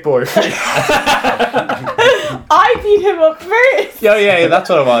autistic boy? I beat him up first. yeah, that's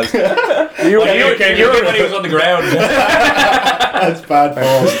what it was. You were when he was on the ground. That's bad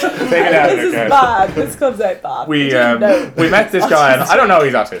balls. take it out. This is Okay. bad. This comes out bad. We You didn't know. met this guy, and I don't know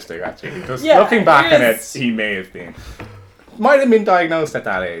he's autistic actually. Just Yeah, looking back he on it, is. he may have been. might have been diagnosed at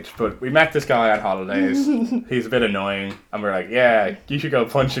that age, but we met this guy on holidays. He's a bit annoying, and we're like, yeah, you should go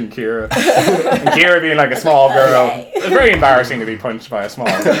punching Kira. And Kira being like a small girl, it's very embarrassing to be punched by a small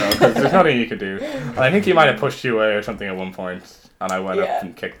girl, because there's nothing you could do. And I think he might have pushed you away or something at one point, and I went up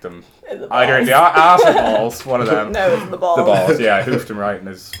and kicked him. Either in the ass or balls, one of them. No, it's the balls. The balls, yeah, I hoofed him right in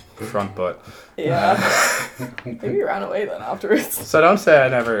his front butt. Yeah. Maybe you ran away then afterwards. So don't say I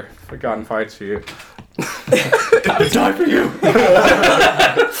never got in fights for you. I would die for you.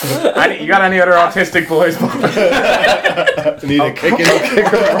 You got any other autistic boys? Need a kick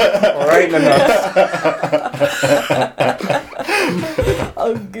right in the nuts.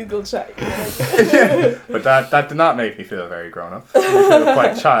 I'll Google check. But that did not make me feel very grown up. I feel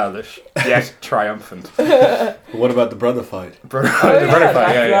quite childish, yet triumphant. What about the brother fight? The brother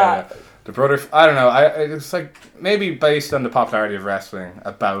fight, yeah. The brother, I don't know. It's like maybe based on the popularity of wrestling,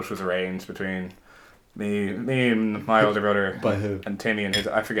 a bout was arranged between me and my older brother. By who? And Timmy and his,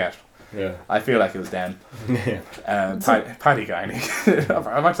 I forget. Yeah. I feel like it was them. Yeah. Paddy Guiney.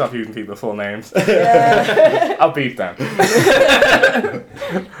 I might stop using people's full names. Yeah. I'll beat them. But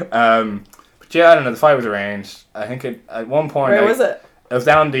yeah, I don't know. The fight was arranged. I think at one point. Where was it? It was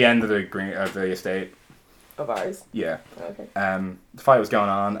down the end of the estate. Of ours. Yeah. Okay. The fight was going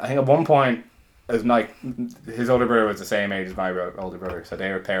on. I think at one point, it was like his older brother was the same age as my older brother, so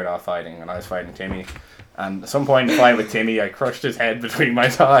they were paired off fighting, and I was fighting Timmy. And at some point in the fight with Timmy, I crushed his head between my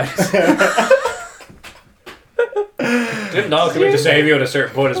thighs. Didn't Noel come in to save you at a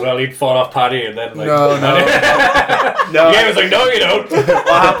certain point as well? He'd fall off Paddy and then like... No. The game was like, no you don't. What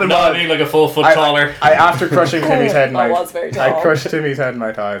happened Not was... being like a full foot taller. I after crushing Timmy's head in I was very tall. I crushed Timmy's head in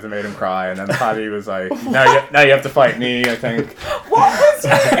my thighs and made him cry, and then Paddy was like, now you have to fight me, I think. What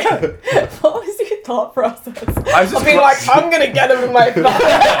was your thought process? I was just Of being like, I'm gonna get him in my thigh.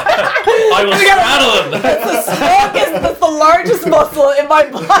 I will straddle him. That's the largest muscle in my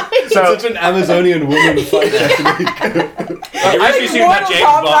body. So, Such an Amazonian woman fight technique. You're actually seeing that James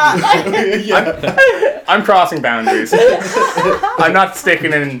Bond. I'm crossing boundaries. I'm not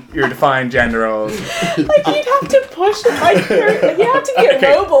sticking in your defined gender roles. Like, you'd have to push it. Like, you have to be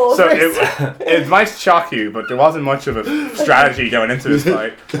mobile. So it might shock you, but there wasn't much of a strategy going into this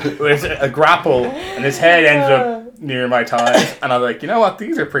fight. It was a grapple, and his head ended up near my thighs, and I was like, you know what,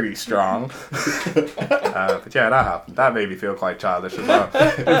 these are pretty strong. But yeah, that happened. That made me feel quite childish as well.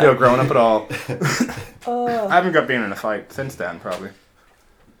 I didn't feel grown up at all. I haven't been in a fight since then, probably.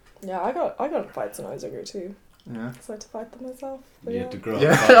 Yeah, I got in fights when I was younger too. Yeah. So I had to fight them myself. But You yeah. had to grow up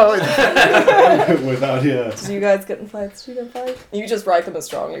without, Did you guys get in fights? Did you get fight? You just write them as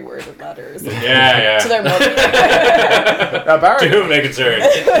strongly worded letters. Yeah. To their mother. Barry. To whom they concern.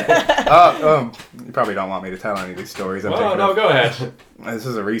 You probably don't want me to tell any of these stories. I'm Oh, thinking no, of. go ahead. This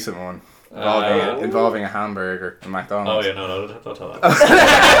is a recent one. Yeah. Involving a hamburger in Oh, McDonald's. yeah, no, don't tell that.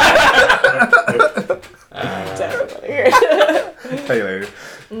 Tell you later.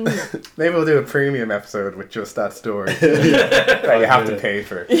 Maybe we'll do a premium episode with just that story that you have to pay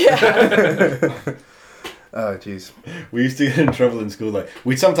for. Yeah. Oh, jeez. We used to get in trouble in school. Like,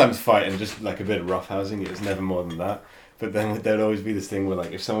 we'd sometimes fight and just like a bit of roughhousing. It was never more than that. But then there'd always be this thing where,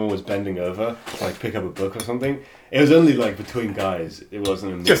 like, if someone was bending over to like pick up a book or something, it was only like between guys. It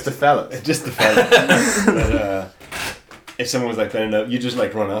wasn't Just the fellas. Just the fellas. But if someone was like bending up, you just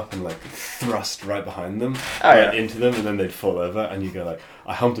like run up and like thrust right behind them, into them, and then they'd fall over, and you go like,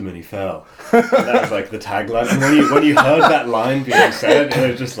 "I humped him and he fell." And that was like the tagline. And when you heard that line being said,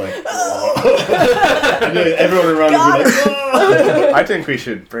 it was just like, and everyone around would be like, "Oh." I think we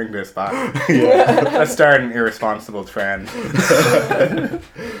should bring this back. Yeah. Let's start an irresponsible trend. Climate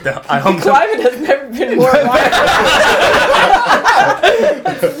has never been more violent.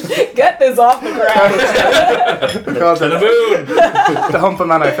 Get this off the ground. Called To the moon. the Hump a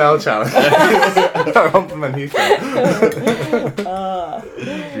Man I Fell challenge. Or Hump a Man He Fell.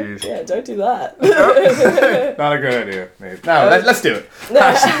 Jeez. Yeah, don't do that. Not a good idea, mate. No, let's do it.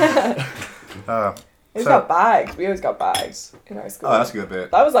 We got bagged. We always got bagged in our school. Oh, that's a good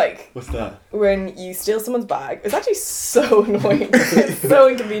bit. That was like What's that? when you steal someone's bag. It's actually so annoying. It's so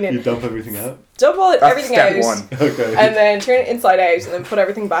inconvenient. You dump everything out? Dump everything step out. one. Okay. And then turn it inside out, and then put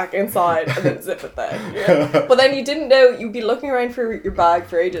everything back inside, and then zip it then. Yeah. But then you didn't know, you'd be looking around for your bag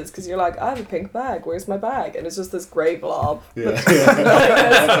for ages, because you're like, I have a pink bag, where's my bag? And it's just this grey blob. Yeah. That's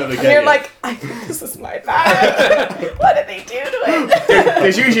how they And get you're you. like, I think this is my bag. What did they do to it?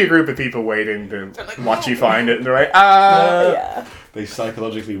 There's usually a group of people waiting to watch you find it, and they're like, Yeah. They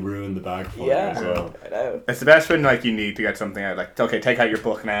psychologically ruin the bag for you Yeah. as well. I know. It's the best when like you need to get something out. Like, okay, take out your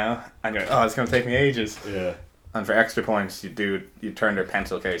book now, and you're like, oh, it's gonna take me ages. Yeah. And for extra points, you turn their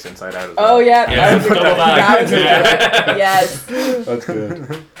pencil case inside out as well. Oh yeah. Yeah, that was a double good- bag. that was a- Yes. That's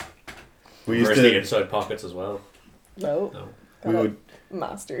good. We used Reverse the to inside pockets as well. No. No. we would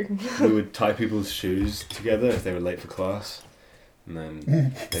Master. tie people's shoes together if they were late for class, and then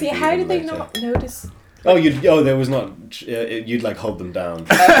they'd See, be how even did they later. not notice? There was not. You'd like hold them down.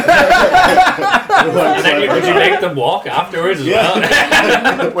 And then would you make them walk afterwards as well?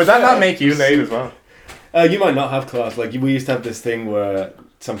 Would that not make you late as well? You might not have class. Like we used to have this thing where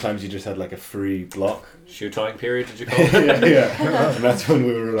sometimes you just had like a free block. Shoe tying period, did you call it? yeah, and that's when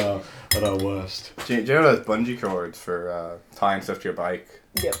we were at our worst. Do you know those bungee cords for tying stuff to your bike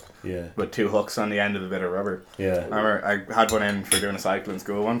Yep. Yeah, with 2 hooks on the end of a bit of rubber? yeah. I remember I had one in for doing a cycle in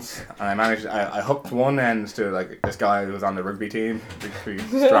school once, and I hooked one end to like this guy who was on the rugby team, big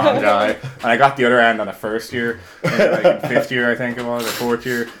strong guy, and I got the other end on a first year, like 5th year I think it was, or 4th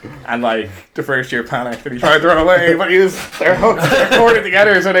year, and like the first year panicked and he tried to run away, but they're hooked, they're corded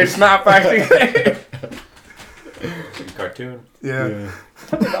together, so they snap back together. Cartoon. Yeah.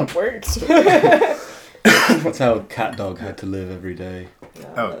 That worked. That's how Cat Dog had to live every day.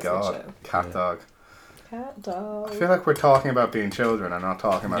 Oh god, cat dog. Cat I dog. feel like we're talking about being children and not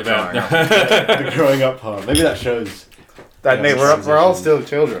talking about growing up. The growing up part. Maybe that shows. Mate, we're all still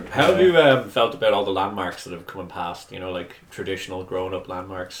children. How have you felt about all the landmarks that have come and passed? You know, like traditional grown-up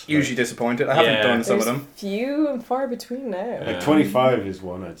landmarks. Usually disappointed. I haven't Yeah. done some of There's them. few and far between now. Like 25 is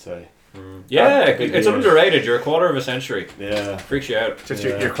one, I'd say. Yeah, Good it's years. underrated. You're a quarter of a century. Yeah. Freaks you out. Just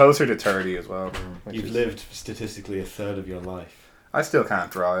Yeah. you're closer to 30 as well. which You've is- lived statistically a third of your life. I still can't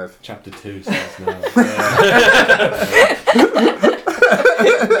drive. Chapter 2 starts now. Yeah.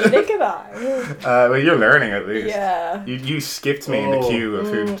 Nick and I. Well, you're learning at least. Yeah. You skipped me in the Oh. queue of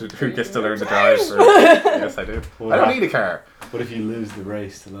who gets to learn to drive. Yes, I do. Well, I don't that- need a car. What if you lose the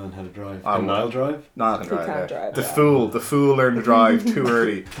race to learn how to drive? I Can won't. Niall drive? No, I can Who drive. can't yeah. drive, The yeah. fool learned to drive too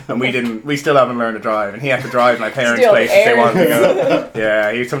early, and we didn't. We still haven't learned to drive, and he had to drive my parents' Still places they wanted to errands. go.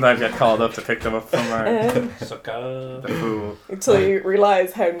 Yeah, he sometimes get called up to pick them up somewhere. Sucker. The fool. Until you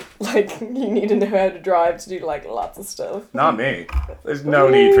realise how you need to know how to drive to do like lots of stuff. Not me. There's no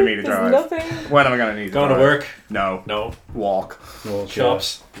need for me to There's drive. nothing. When am I gonna need to Going to drive? work? No. No. Walk. Well,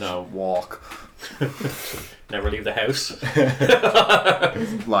 Shops? No. Walk. Never leave the house.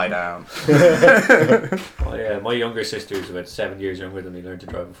 Lie down. My younger sister's about 7 years younger than me, learned to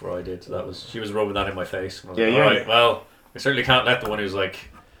drive before I did. So she was rubbing that in my face. And I was Yeah, like, yeah. alright, well, I certainly can't let the one who's like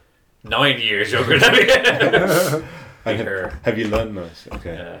 9 years younger than me. Beat her. Have you learned those?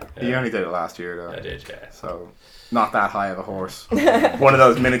 Okay. Yeah, You only did it last year though. I did, yeah. So, not that high of a horse. One of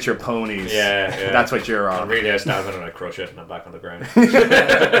those miniature ponies. Yeah, yeah. That's what you're And on. really, I stand on it and I crush it and I'm back on the ground. Do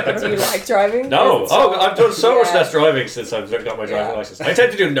you like driving? No, I've done so much Yeah. less driving since I've got my driving Yeah. license. I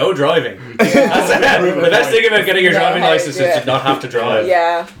tend to do no driving. That's the best thing about getting your No, driving hey, license is yeah. to not have to drive.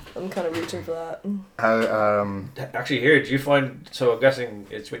 Yeah, I'm kind of rooting for that. How, Actually, here, do you find? So I'm guessing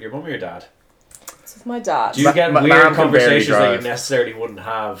it's with your mum or your dad. It's with my dad. Do you get Mum weird can barely conversations that you drive. necessarily wouldn't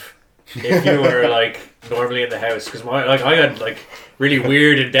have if you were like normally in the house? Because I had like really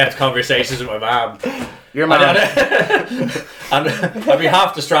weird in-depth conversations with my mom. your And, man. and I'd be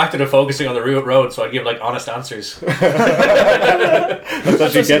half distracted and focusing on the road, so I'd give like honest answers. That's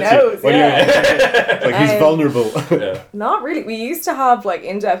what she Just gets knows, you. When yeah. like he's vulnerable. Yeah. Not really. We used to have like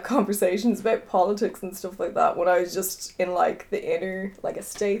in-depth conversations about politics and stuff like that when I was just in like the inner like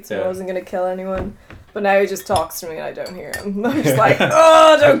estates when I Yeah. wasn't gonna kill anyone. But now he just talks to me and I don't hear him. I'm just like,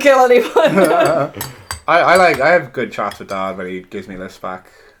 oh, don't kill anyone. I have good chats with Dad, but he gives me lists back.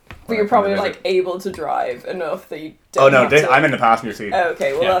 But you're probably like able to drive enough that you Oh don't no, have to... I'm in the passenger seat. Oh,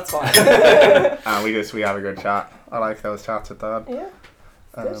 okay, well Yeah. that's fine. And we have a good chat. I like those chats with Dad. Yeah.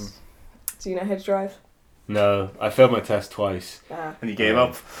 Good. Do you know how to drive? No, I failed my test twice. And you gave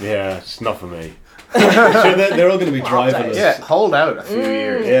up. Yeah, it's not for me. Sure, they're all going to be driverless. Yeah, hold out a few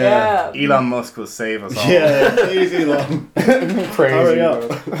years. Yeah. Yeah. Elon Musk will save us all. Yeah, easy long. Crazy. Hurry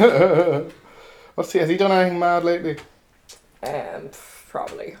up. Has he done anything mad lately?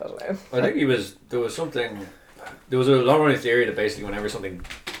 Probably. I don't know. I think there was a long-running theory that basically whenever something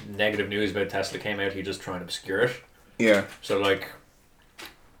negative news about Tesla came out, he'd just try and obscure it. Yeah. So like,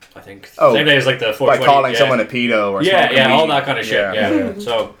 I think Oh, same day as like the 420. By calling yeah. someone a pedo or Yeah, smoking yeah, all weed. that kind of shit. Yeah. Yeah.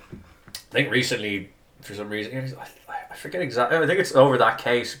 So I think recently, for some reason, I forget exactly. I think it's over that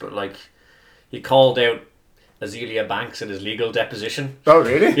case, but like he called out Azealia Banks in his legal deposition. Oh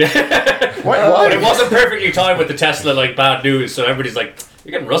really? Yeah. But it wasn't perfectly timed with the Tesla like bad news, so everybody's like,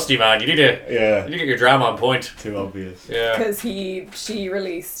 "You're getting rusty, man. You need to get your drama on point." Too obvious. Yeah. Because she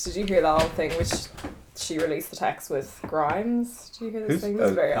released, did you hear that whole thing, which she released the text with Grimes. Do you hear this Who's- thing?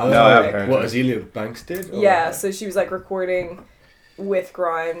 It's very no, odd. I haven't heard. What Azealia Banks did? Or- Yeah, so she was like recording with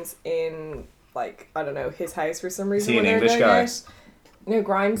Grimes in like I don't know his house for some reason. he an when they were English going guy? out. No,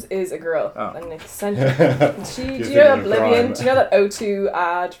 Grimes is a girl, Oh. an eccentric. Do You're you know thinking of Oblivion? Grime. Do you know that O2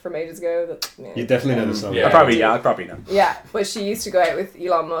 ad from ages ago? That You definitely know the song. Yeah. I probably know. yeah, but she used to go out with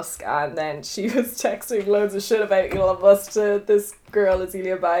Elon Musk, and then she was texting loads of shit about Elon Musk to this girl,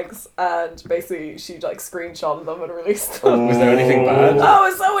 Azealia Banks, and basically she like screenshotted them and released them. Was there anything bad? Oh,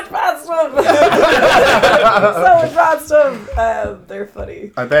 it's so much bad stuff! So much bad stuff. They're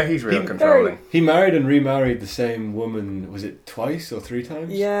funny. I bet he's real controlling. He married and remarried the same woman, was it twice or 3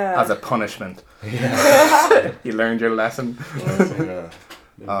 times? Yeah. As a punishment. Yeah. You learned your lesson.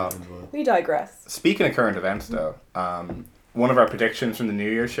 Yeah. We digress. Speaking of current events, though, one of our predictions from the New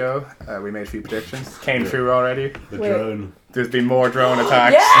Year show, we made a few predictions, came true already. The Wait. drone. There's been more drone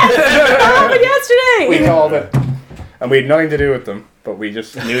attacks. Yes! That happened yesterday! We called it. And we had nothing to do with them, but we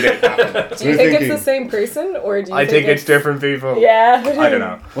just knew they'd happen. Do you We're think thinking- it's the same person, or do you I think it's different people. Yeah. I don't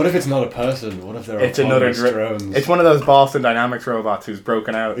know. What if it's not a person? What if they're It's another autonomous dr- drones? It's one of those Boston Dynamics robots who's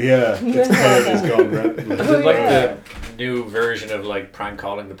broken out. Yeah, its code is gone red. Is it like yeah. the new version of like prank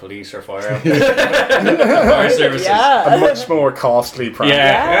calling the police or fire fire services? Yeah. A much more costly prank.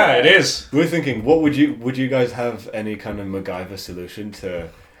 Yeah, it is. We're thinking, what would you guys have any kind of MacGyver solution to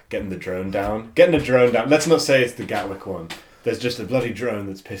getting the drone down? Getting a drone down. Let's not say it's the Gatwick one. There's just a bloody drone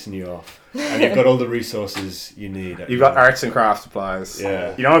that's pissing you off, and you've got all the resources you need. You've got arts and craft supplies.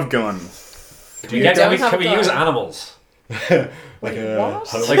 Yeah. You don't have guns. Can we, don't have can we a use gun. animals? like Wait, a what?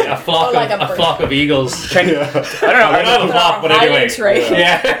 host. Like a flock Oh, like of a a bird. flock of eagles. I don't know. I don't know the flock, but Highly anyway. trained.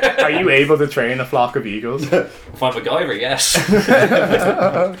 Yeah. Are you able to train a flock of eagles? If I'm MacGyver, yes.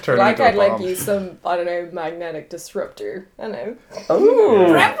 Turn Like into a I'd like bomb. use some, I don't know, magnetic disruptor. I don't know.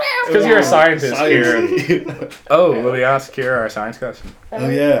 Oh, because you're a scientist, Kieran. Science. Oh, will we ask Kira our science question? Oh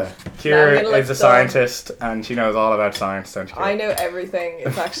yeah. Kira gonna look is a dumb. scientist and she knows all about science, don't you? I know everything.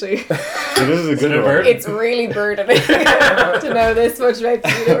 It's actually, So this is a good it a one. bird? it's really burdening to know this much about the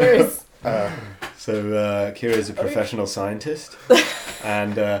universe. So Kira is a professional scientist,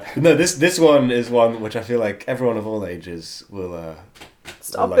 and no, this one is one which I feel like everyone of all ages will.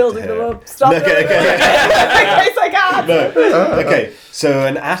 Stop like building to them hear. up. Stop Okay, building okay. them up. In case I can't. No. Okay, so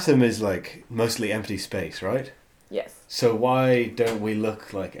an atom is like mostly empty space, right? Yes. So why don't we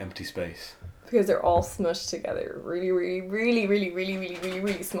look like empty space? Because they're all smushed together. Really, really, really, really, really, really, really,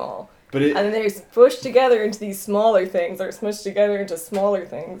 really small. But it, And then they're pushed together into these smaller things. They're smushed together into smaller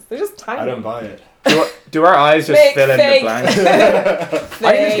things. They're just tiny. I don't buy it. Do our eyes just Fake, fill in fake. the blanks?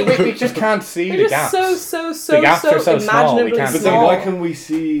 Fake. we just can't see They're the just gaps. so The gaps are so small, we imaginably can't But see. then small. why can we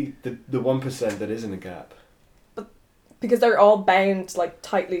see the 1% that isn't a gap? Because they're all bound like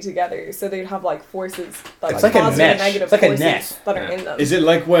tightly together, so they'd have like forces, like, It's like a positive mesh. and negative It's like a forces net. that are Yeah. in them. Is it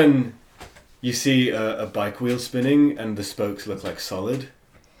like when you see a bike wheel spinning and the spokes look like solid?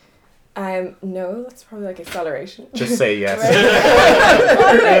 No, that's probably like acceleration. Just say yes.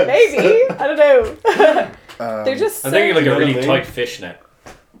 I don't know, maybe. I don't know. They're just. So I'm thinking like You a know what really I mean? tight fishnet.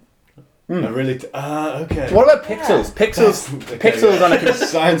 I really. Okay. What about pixels? Pixels. Okay, Pixels yeah. on a.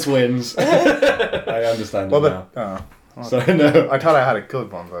 Science wins. I understand. What it about? now. Oh, So no. I thought I had a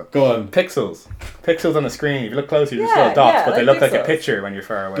good one, but Go on. pixels. Pixels on the screen. If you look closer, you're just Yeah, little dots, yeah, but they like look like a pixels. picture when you're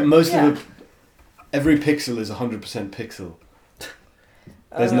far away. But most Yeah. of the every pixel is 100% pixel.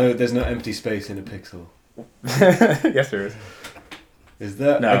 There's no empty space in a pixel. Yes, there is. Is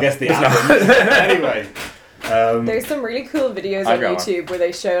there? No, I guess the there's atom. Anyway. There's some really cool videos I on got one. YouTube where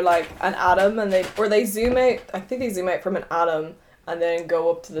they show like an atom and they zoom out. I think they zoom out from an atom and then go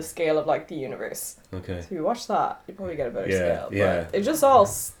up to the scale of like the universe. Okay. If you watch that, you probably get a better Yeah, scale. But yeah. they're just all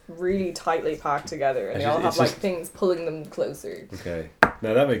really tightly packed together, and It's they all just- have it's like just- things pulling them closer. Okay.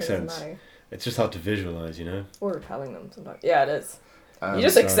 No, that makes Doesn't sense. matter. It's just hard to visualize, you know. Or repelling them sometimes. Yeah, it is. You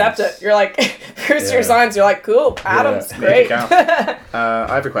just science. accept it. You're like, first Yeah. year science, you're like, cool, atoms, Yeah. great. Make it I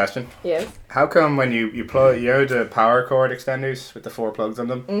have a question. Yes. How come when you plug, you know the power cord extenders with the 4 plugs on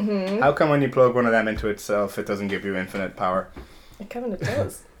them? Mm-hmm. How come when you plug one of them into itself, it doesn't give you infinite power? Kevin, it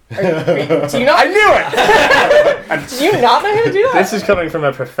does. Do you not? I knew it! Do you not know how to do that? This is coming from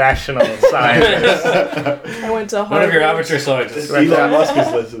a professional scientist. I went to None Harvard. of your amateur scientists. Right. Elon Musk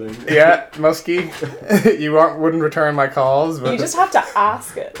is listening. Yeah, Muskie, you wouldn't return my calls, but You just have to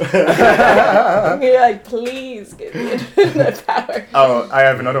ask it. You're like, please give me infinite power. oh, I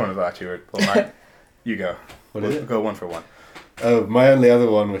have another one about you. Well, Mark, you go. What is it? Go one for one. Oh, my only other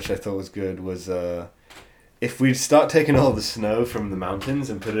one, which I thought was good, was if we start taking all the snow from the mountains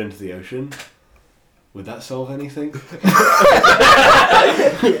and put it into the ocean, would that solve anything?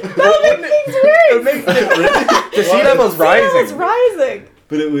 It makes the sea level's It's rising. rising.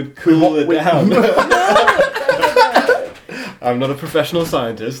 But it would cool it down. I'm not a professional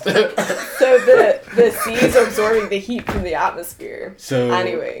scientist. So the sea is absorbing the heat from the atmosphere. So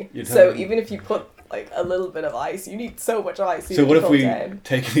Anyway, you're so telling me- even if you put like a little bit of ice, you need so much ice. So what if we Down.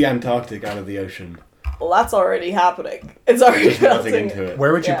 take the Antarctic out of the ocean? Well, that's already happening. It's already There's nothing melting. into it.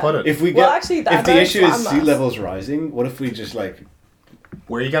 Where would you Yeah. put it? If we Well, get, actually, if that the varies issue is landmass. sea levels rising, what if we just like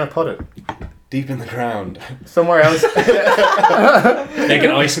Where are you gonna put it? deep in the ground? Somewhere else. Make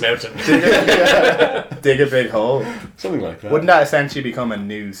an ice mountain. Dig a big hole. Something like that. Wouldn't that essentially become a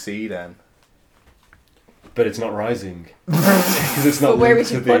new sea then? But it's not rising because it's not. But where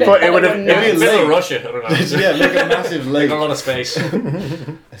linked would you to put the- it? But it That would've- wouldn't it'd be melt? a Middle of lake. Russia. I don't know. Yeah, make a massive lake, Not a lot of space.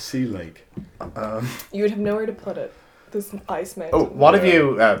 a sea lake. You would have nowhere to put it. This ice mountain. Oh, what have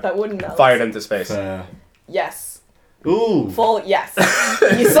you That wouldn't melt. fired into space? Yes. Ooh. Full yes.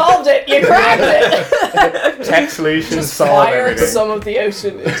 You solved it. You cracked it. Tech solutions Just solve fired everything. some of the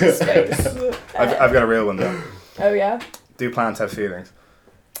ocean into space. I've got a real one though. Oh yeah. Do plants have feelings?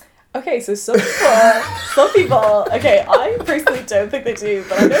 Okay, so some people, okay, I personally don't think they do,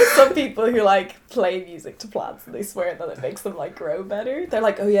 but I know some people who like play music to plants and they swear that it makes them like grow better. They're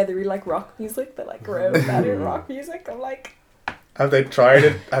like, oh yeah, they really like rock music, they like grow better rock music. I'm like, Have they tried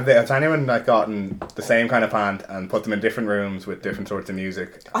it? Has anyone like gotten the same kind of plant and put them in different rooms with different sorts of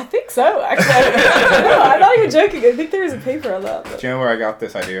music? I think so, actually. No, I'm not even joking. I think there is a paper on that. But... Do you know where I got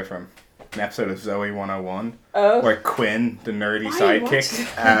this idea from? An episode of Zoe 101 Oh. where Quinn, the nerdy Why are you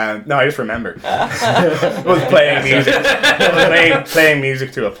sidekick, no, I just remembered, was playing music, playing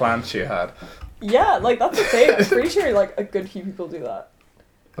music to a plant she had. Yeah, like that's a thing. I'm pretty sure like a good few people do that.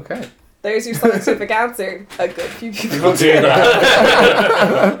 Okay. There's your scientific answer. A good few people People do do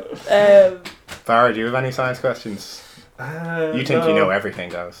that. Farah, do you have any science questions? You think you know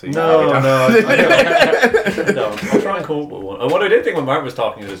everything though, so you No, probably don't. No, I'll try and come up with one. What I did think when Mark was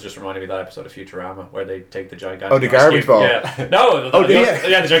talking was just reminded me of that episode of Futurama where they take the gigantic. Oh, the ice garbage cube. ball. Yeah. No. Oh, the,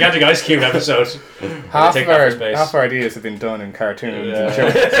 yeah, the gigantic ice cube episode. Half Take of, that our, for space. half our ideas have been done in cartoons and Yeah.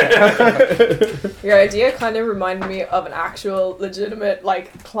 shows. Your idea kind of reminded me of an actual legitimate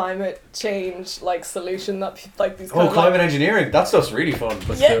like climate change like solution that like these kind Oh, of, climate like, engineering. That stuff's really fun.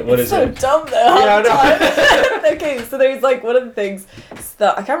 yeah, what it's is so it? dumb though. Yeah, half the time. Okay, so there's like one of the things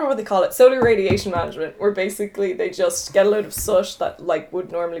that I can't remember what they call it, solar radiation management, where basically they just get a load of soot that like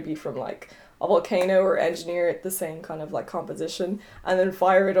would normally be from like a volcano or engineer it the same kind of like composition and then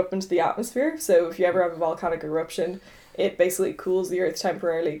fire it up into the atmosphere. So if you ever have a volcanic eruption, it basically cools the earth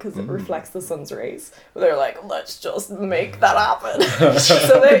temporarily because it reflects the sun's rays. But they're like, let's just make that happen.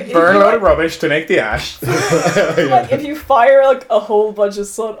 So they Burn a load of rubbish to make the ash. like if you fire like a whole bunch of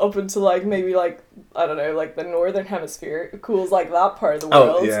sun up into like maybe like I don't know like the northern hemisphere, it cools like that part of the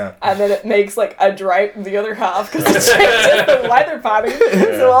Oh, world, yeah. and then it makes like a drought in the other half because it changes the weather pattern.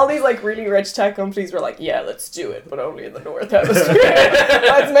 So all these like really rich tech companies were like, yeah, let's do it, but only in the north hemisphere.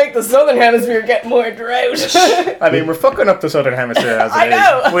 Let's make the southern hemisphere get more drought. I mean, we're fucking up the southern hemisphere as it I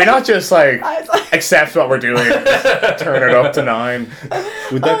know. is. We're not just like I was like, accept what we're doing, turn it up to 9.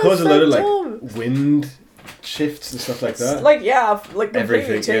 Would that Oh, cause a so load of dumb. like wind shifts and stuff like that? like yeah, like completely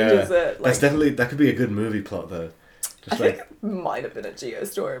Everything, changes yeah. it. Like, That's definitely that could be a good movie plot though. I Just think like it might have been a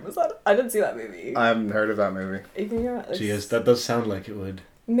Geostorm. Was that? I didn't see that movie. I haven't heard of that movie. geez, that does sound like it would.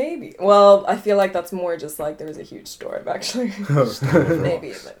 Maybe. Well, I feel like that's more just like there was a huge storm actually.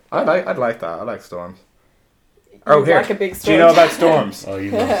 Maybe. But I'd like that. I like storms. you'd Oh, here. like a big Do storm. you know about storms? Oh,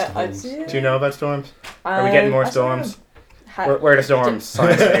 you I lost do. Do you know about storms? Are we getting more I don't know. storms? Where are the storms?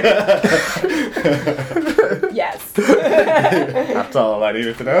 Science lady. Yes. That's all I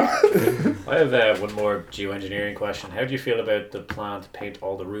needed to know. I have one more geoengineering question. How do you feel about the plan to paint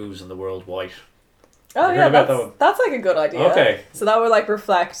all the roofs in the world white? Oh Heard yeah, about that one? that's like a good idea. Okay. So that would like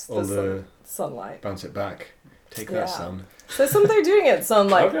reflect All the the sunlight. bounce it back. Take Yeah. that, son. So some they're doing it in some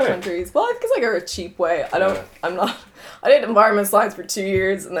like Okay. countries. Well, I think it's like a cheap way. I don't. Yeah. I'm not. I did environment science for 2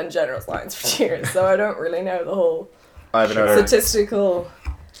 years and then general science for 2 years, so I don't really know the whole I have another. statistical.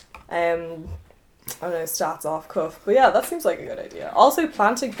 I don't know, stats off cuff. But yeah, that seems like a good idea. Also,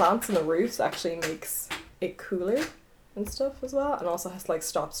 planting plants in the roofs actually makes it cooler and stuff as well, and also has to like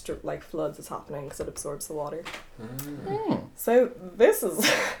stop like floods is happening because it absorbs the water. So this is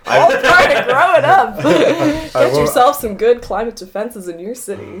all part of growing up. Get yourself some good climate defenses in your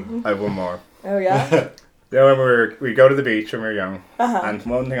city. I have one more. Oh yeah. Yeah, when we go to the beach when we were young, Uh-huh. and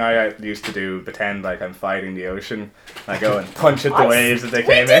one thing I used to do, pretend like I'm fighting the ocean. I go and punch at the I- waves as they We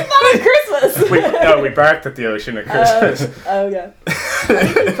came did in. that at Christmas. We barked at the ocean at Christmas. Oh yeah.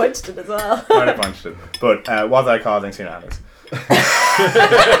 I punched it as well. Might have punched it. But was I causing tsunamis?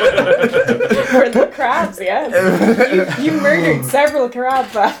 For the crabs, yes. You murdered several crab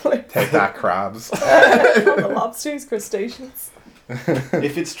families. Take that, crabs. The lobsters, crustaceans.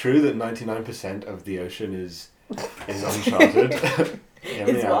 If it's true that 99% of the ocean is uncharted,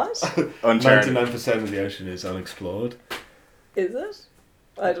 Is what? Uncharted. 99% of the ocean is unexplored. Is it?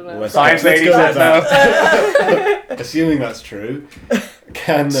 I don't know. Let's Science go lady with says that. no. Assuming that's true,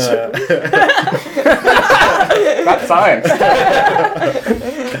 can That's science.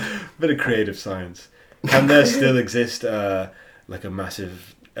 bit of creative science. Can there still exist like a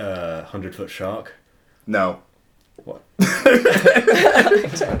massive 100-foot shark? No. What? What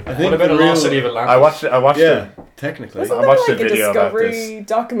about the Velocity of Atlantis? I watched Yeah, it. technically. Wasn't I there watched a like a video about Discovery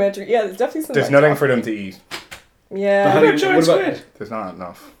documentary? Yeah, there's definitely some. There's like, nothing for them to eat. Yeah. But how What do about you- giant what about- squid? There's not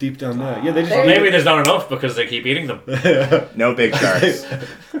enough. Deep down there. Yeah, they just. There- Maybe there's not enough because they keep eating them. No big sharks.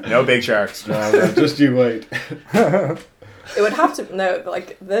 No big sharks. No, just you wait. It would have to no,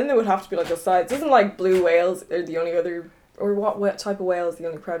 like then there would have to be like a size. Isn't like blue whales are the only other, or what type of whale is the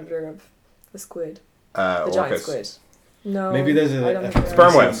only predator of the squid? The giant Orcas. squid. No. Maybe there's I don't think there Sperm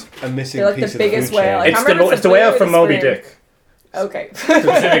is. whales. A missing They're like the piece of biggest food whale. I chain. can't remember if It's the blue whale or from the Moby sperm. Dick. Okay.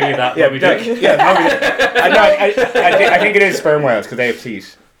 Specifically that Yeah, Moby Dick. Yeah, Moby Dick. I think it is sperm whales because they have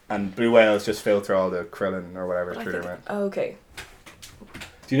teeth, and blue whales just filter all the krillin or whatever I through their think- mouth. okay.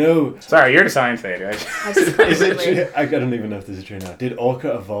 Do you know? Sorry, you're the science lady. I just Is it really- true? I don't even know if this is true now. Did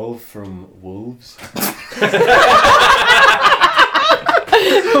orca evolve from wolves?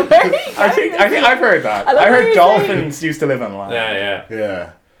 I think I've heard that. I love I what heard you're dolphins used to live on land. Yeah.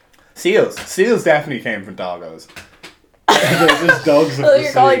 Yeah. Seals definitely came from doggos. They're just dogs of So the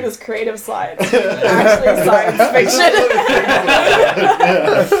you're calling sea. this creative science. Actually science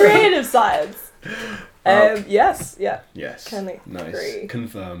fiction. Creative science. Yes, yeah. Yes. Can Nice. agree.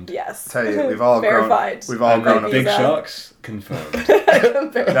 Confirmed. Yes. Tell you, we've all verified. grown. We've all And grown big up. sharks? Confirmed.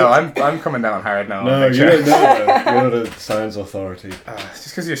 No, I'm coming down hard now. No, on big you don't sharks. know. You're not a science authority. It's just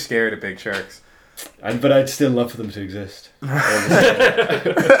because you're scared of big sharks. But I'd still love for them to exist. The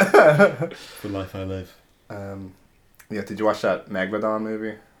life I live. Yeah, did you watch that Megalodon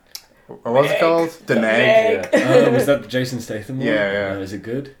movie? Or what was it Meg. called? The Meg. Yeah. Was that the Jason Statham one? Yeah. Is it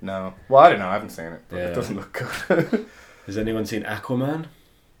good? No. Well, I don't know. I haven't seen it, but Yeah. it doesn't look good. Has anyone seen Aquaman?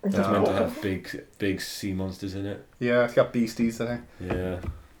 That's No. meant to have big sea monsters in it. Yeah, it's got beasties, I think. Yeah.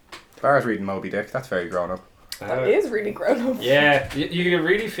 As far as reading Moby Dick, that's very grown up. That is really grown up. Yeah, you can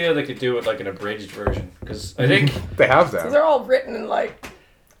really feel they could do it like an abridged version because I think They have These them. are all written in like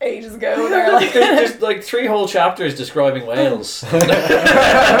ages ago. They're like there's like 3 whole chapters describing whales.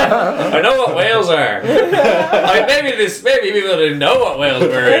 I know what whales are. Maybe people didn't know what whales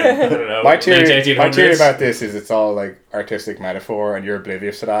were in, I don't know, My late theory 1800s. about this is it's all like artistic metaphor, and you're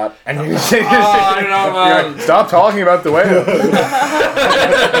oblivious to that. And you I don't know, you're man. like, stop talking about the whale.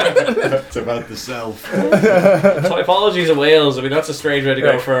 It's about the self. Typologies of whales. I mean, that's a strange way to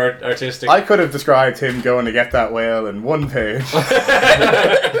go Right. for artistic. I could have described him going to get that whale in one page.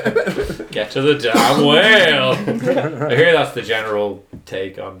 Get to the damn whale. I hear that's the general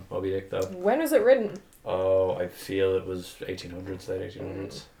take on Moby Dick, though. when was it written? Oh, I feel it was 1800s, late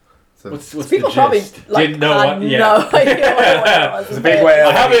 1800s. What's People the probably gist? like Didn't know had what- yeah. no idea what it was. It's a big whale.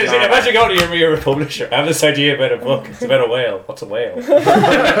 I have this, imagine going to your publisher. I have this idea about a book. It's about a whale. What's a whale? Describe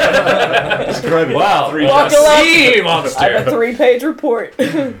it. Wow, a Buckle up. sea I have a monster. 3-page report.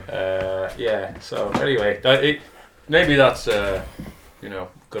 Yeah. So anyway, maybe that's good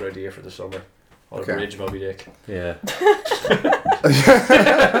idea for the summer. On a Okay. bridge, Moby Dick. Yeah.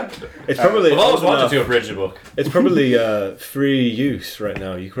 It's probably. I've always old wanted enough. to abridge a book. It's probably free use right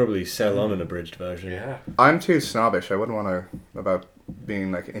now. You could probably sell on an abridged version. Yeah. I'm too snobbish. I wouldn't want to about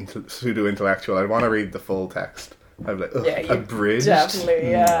being like pseudo intellectual. I'd want to read the full text. I'd be like, ugh, Yeah, you abridged.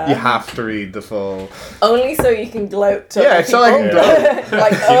 Definitely, yeah. You have to read the full. Only so you can gloat to Yeah, other so I can people.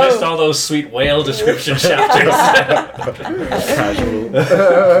 Like, You missed oh, all those sweet whale description chapters. Casual.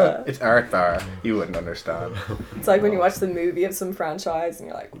 It's art bar. You wouldn't understand. it's like when you watch the movie of some franchise and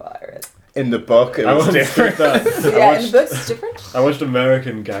you're like, virus. In the book, it I was once different. did that. Yeah, in the books it's different. I watched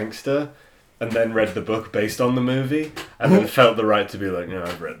American Gangster and then read the book based on the movie and then felt the right to be like, no,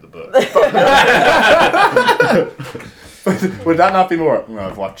 I've read the book. Would that not be more? No,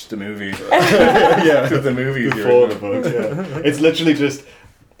 I've watched the movie. Yeah. To the movies Before the book, yeah. It's literally just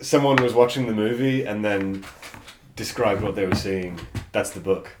someone was watching the movie and then described what they were seeing. That's the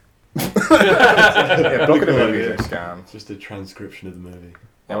book. Yeah, book of the Good movies idea. are scams. It's just a transcription of the movie.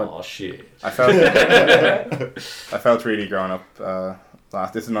 Oh shit. I felt really grown up.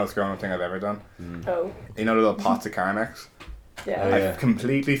 This is the most grown up thing I've ever done. Oh. You know the little pots of Carmex? Yeah. Oh, yeah. I've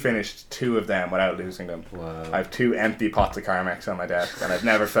completely finished 2 of them without losing them. Wow. I have 2 empty pots of Carmex on my desk, and I've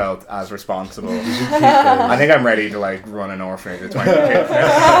never felt as responsible. Keep those. I think I'm ready to like run an orphanage with 20 kids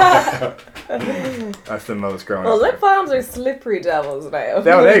now. That's the most grown Well, up. lip balms are slippery devils now. Oh,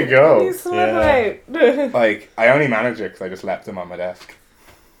 there you go. You slip Yeah. out. Like, I only manage it because I just left them on my desk.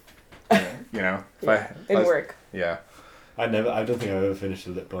 You know? If I In was- work. Yeah. I don't think I've ever finished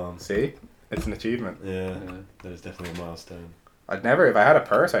a lip balm. See? It's an achievement. Yeah, that is definitely a milestone. I'd never, if I had a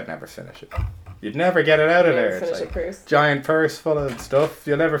purse, I'd never finish it. You'd never get it out of Never there. It's finish like it first. giant purse full of stuff.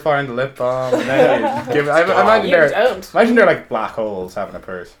 You'll never find the lip balm. And then you give it, I imagine You they're, don't. imagine they're like black holes having a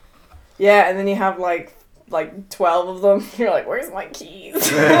purse. Yeah, and then you have like 12 of them. You're like, where's my keys? It's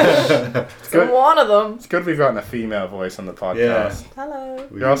So good. one of them. It's good we've gotten a female voice on the podcast. Yeah. Hello.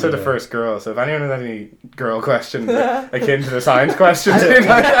 You're also the first girl, so if anyone has any girl questions akin to the science questions, you'd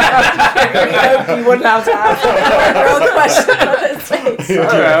like to ask. I hope you wouldn't have to ask a girl question on this face. I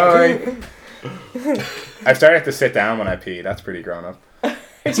don't know, like, I've started to sit down when I pee. That's pretty grown up. No. You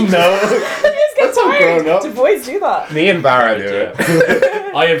just get not tired. grown up. Do boys do that? Me and Barra do it.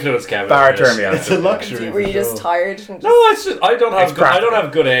 I influence Kevin. Barra on this. turned me on. It's a luxury. Were you for just sure. tired? From just... No, it's just I don't It's have I don't practical.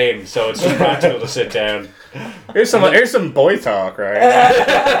 have good aim, so it's just practical to sit down. Here's some boy talk,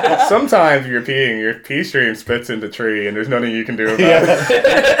 right? Sometimes you're peeing, your pee stream splits into 3, and there's nothing you can do about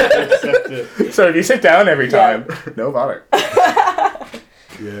it. So if you sit down every time, no bother.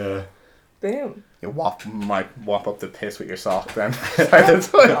 Yeah. Boom. You might whop up the piss with your sock then.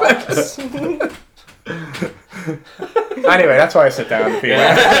 Anyway, that's why I sit down to pee.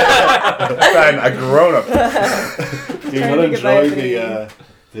 I'm a grown up. Do you Trying not to think about enjoy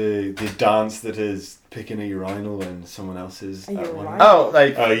the dance that is picking a urinal when someone else is A at one? urinal? Oh,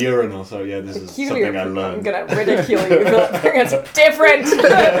 like Urinal. So yeah, this is Peculiar. something I I'm learned. gonna ridicule you for that. It's different.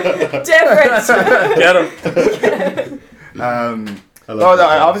 Different. get him. I love that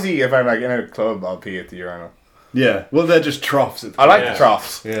dance. Obviously, if I'm like in a club, I'll pee at the urinal. Yeah. Well, they're just troughs. I like Yeah. the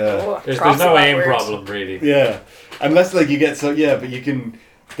troughs. Yeah. Oh, There's troughs no are aim weird. problem really. Yeah. Unless like you get but you can.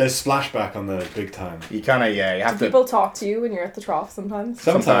 There's splashback on the big time. You kind of, you have Do to. people talk to you when you're at the trough sometimes?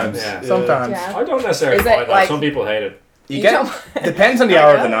 Sometimes, Yeah. sometimes. Yeah. I don't necessarily Is it find that. like- Some people hate it. You get depends on the I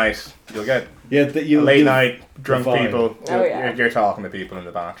hour of know. the night. You'll get Yeah. You late night drunk vibe. people. Oh, yeah. You're talking to people in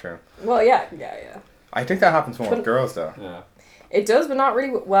the bathroom. Well, yeah. I think that happens more with But- girls though. Yeah. It does, but not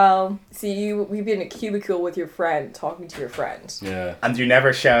really. Well, see, we'd be in a cubicle with your friend, talking to your friend. Yeah. And you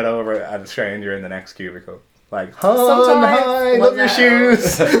never shout over at a stranger in the next cubicle. Like, Sometimes- hi, well, love your no.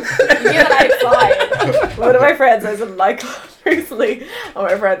 shoes. You get outside. One of my friends, I was in nightclub recently, and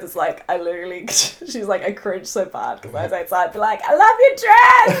my friend is like, I literally, she's like, I cringe so bad because I was outside, be like, I love your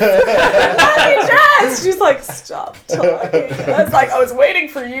dress! I love your dress! She's like, stop talking. I was like, I was waiting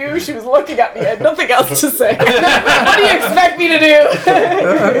for you. She was looking at me. I had nothing else to say. What do you expect me to do?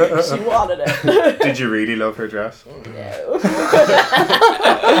 She wanted it. Did you really love her dress? No.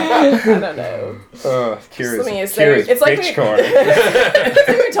 I don't know. Curious. Something you say. Curious It's like bitch when corner. If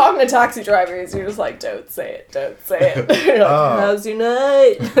you're talking to taxi drivers, you're just like, don't say it, don't say it. You're like, Oh. how's your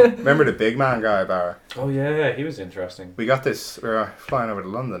night? Remember the big man guy, Barra? Oh yeah, he was interesting. We got this. We were flying over to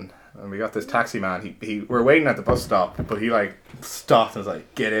London, and we got this taxi man. He we're waiting at the bus stop, but he like stopped and was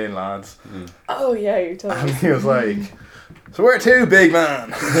like, "Get in, lads." Oh yeah, you're telling And me. he was like, "So where to, big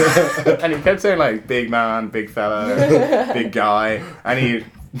man?" And he kept saying like, "Big man, big fella, big guy," and he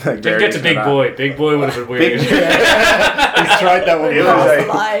like Didn't get to big boy. Big boy would have been weird. Big, He's tried that one. It was Cross the like-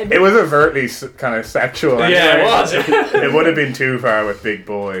 line. it was overtly kind of sexual. Yeah, anyway. it was. It would have been too far with big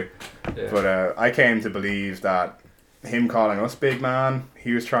boy. Yeah. But I came to believe that him calling us big man,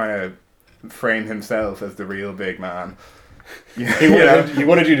 he was trying to frame himself as the real big man. You know? He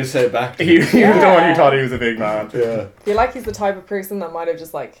wanted you to say it back. He was the one who thought he was a big man. Yeah. I feel like he's the type of person that might have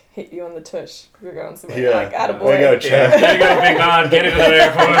just like hit you on the tush. You're going somewhere Yeah. like, attaboy. There you go, champ. There you go, big man. Get into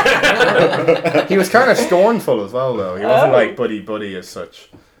the airport. He was kind of scornful as well, though. He wasn't Oh. like buddy as such.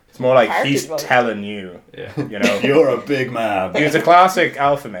 It's more like Parted he's buddy. telling you, Yeah. you know. You're a big man. He was a classic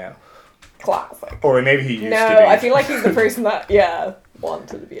alpha male. Classic. Or maybe he used No, to be. I feel like he's the person that,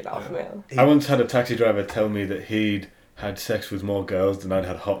 wanted to be an alpha male. I once had a taxi driver tell me that he'd had sex with more girls than I'd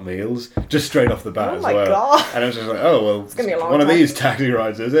had hot meals, just straight off the bat Oh as my well. God. And I was just like, oh, well, gonna be a long one of time. these taxi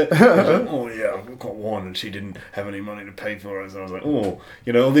rides, is it? I was like, oh, yeah, I've got one, and she didn't have any money to pay for it. So I was like, oh,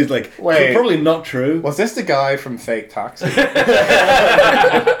 you know, all these, like, Wait. probably not true. Was this the guy from Fake Taxi?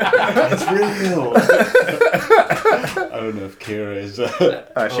 It's real. I don't know if Kira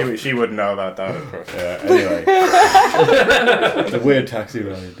is. She wouldn't know about that, of course. Yeah, anyway. It's a weird taxi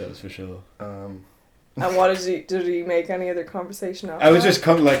ride, that was for sure. And what did he make any other conversation after? I was just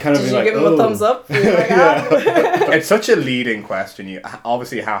kind of Did being you like, give him a thumbs up? Were you like, It's such a leading question. You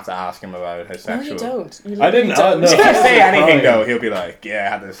obviously have to ask him about his No, sexual. you don't. You I didn't. literally don't. No. If you say anything Fine. though, he'll be like, "Yeah, I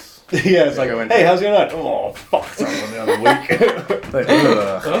had this." Yeah, it's like, Go into hey, it. how's your night? Oh, fuck, that one the other week. Like,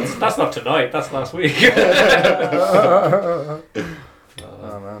 ugh. Well, that's not tonight. That's last week.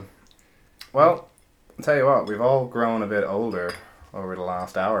 Oh man. Well, I'll tell you what. We've all grown a bit older over the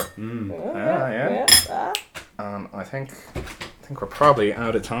last hour. Yeah. I think we're probably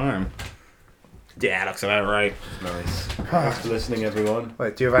out of time. Yeah, looks about right. Nice. Thanks for listening, everyone.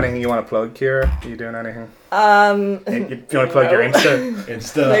 Wait, do you have anything you want to plug, Kira? Are you doing anything? Do You want to plug your Insta?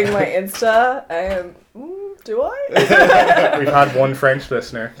 Insta. Like my Insta. Do I? We've had one French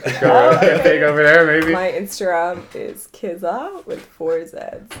listener. Could go get big over there, maybe. My Instagram is Kiza with 4 Z's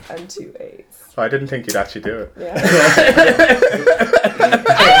and 2 A's. Oh, I didn't think you'd actually do it. Yeah.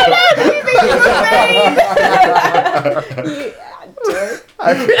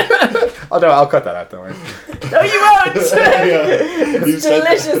 I'll cut that out, don't worry. No, you won't. You It's said-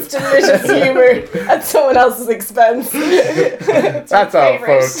 delicious humor at someone else's expense. It's That's my all,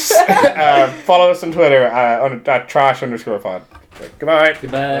 favourite. folks. Follow us on Twitter at trash_pod. Goodbye.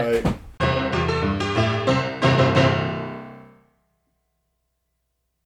 Goodbye. Bye.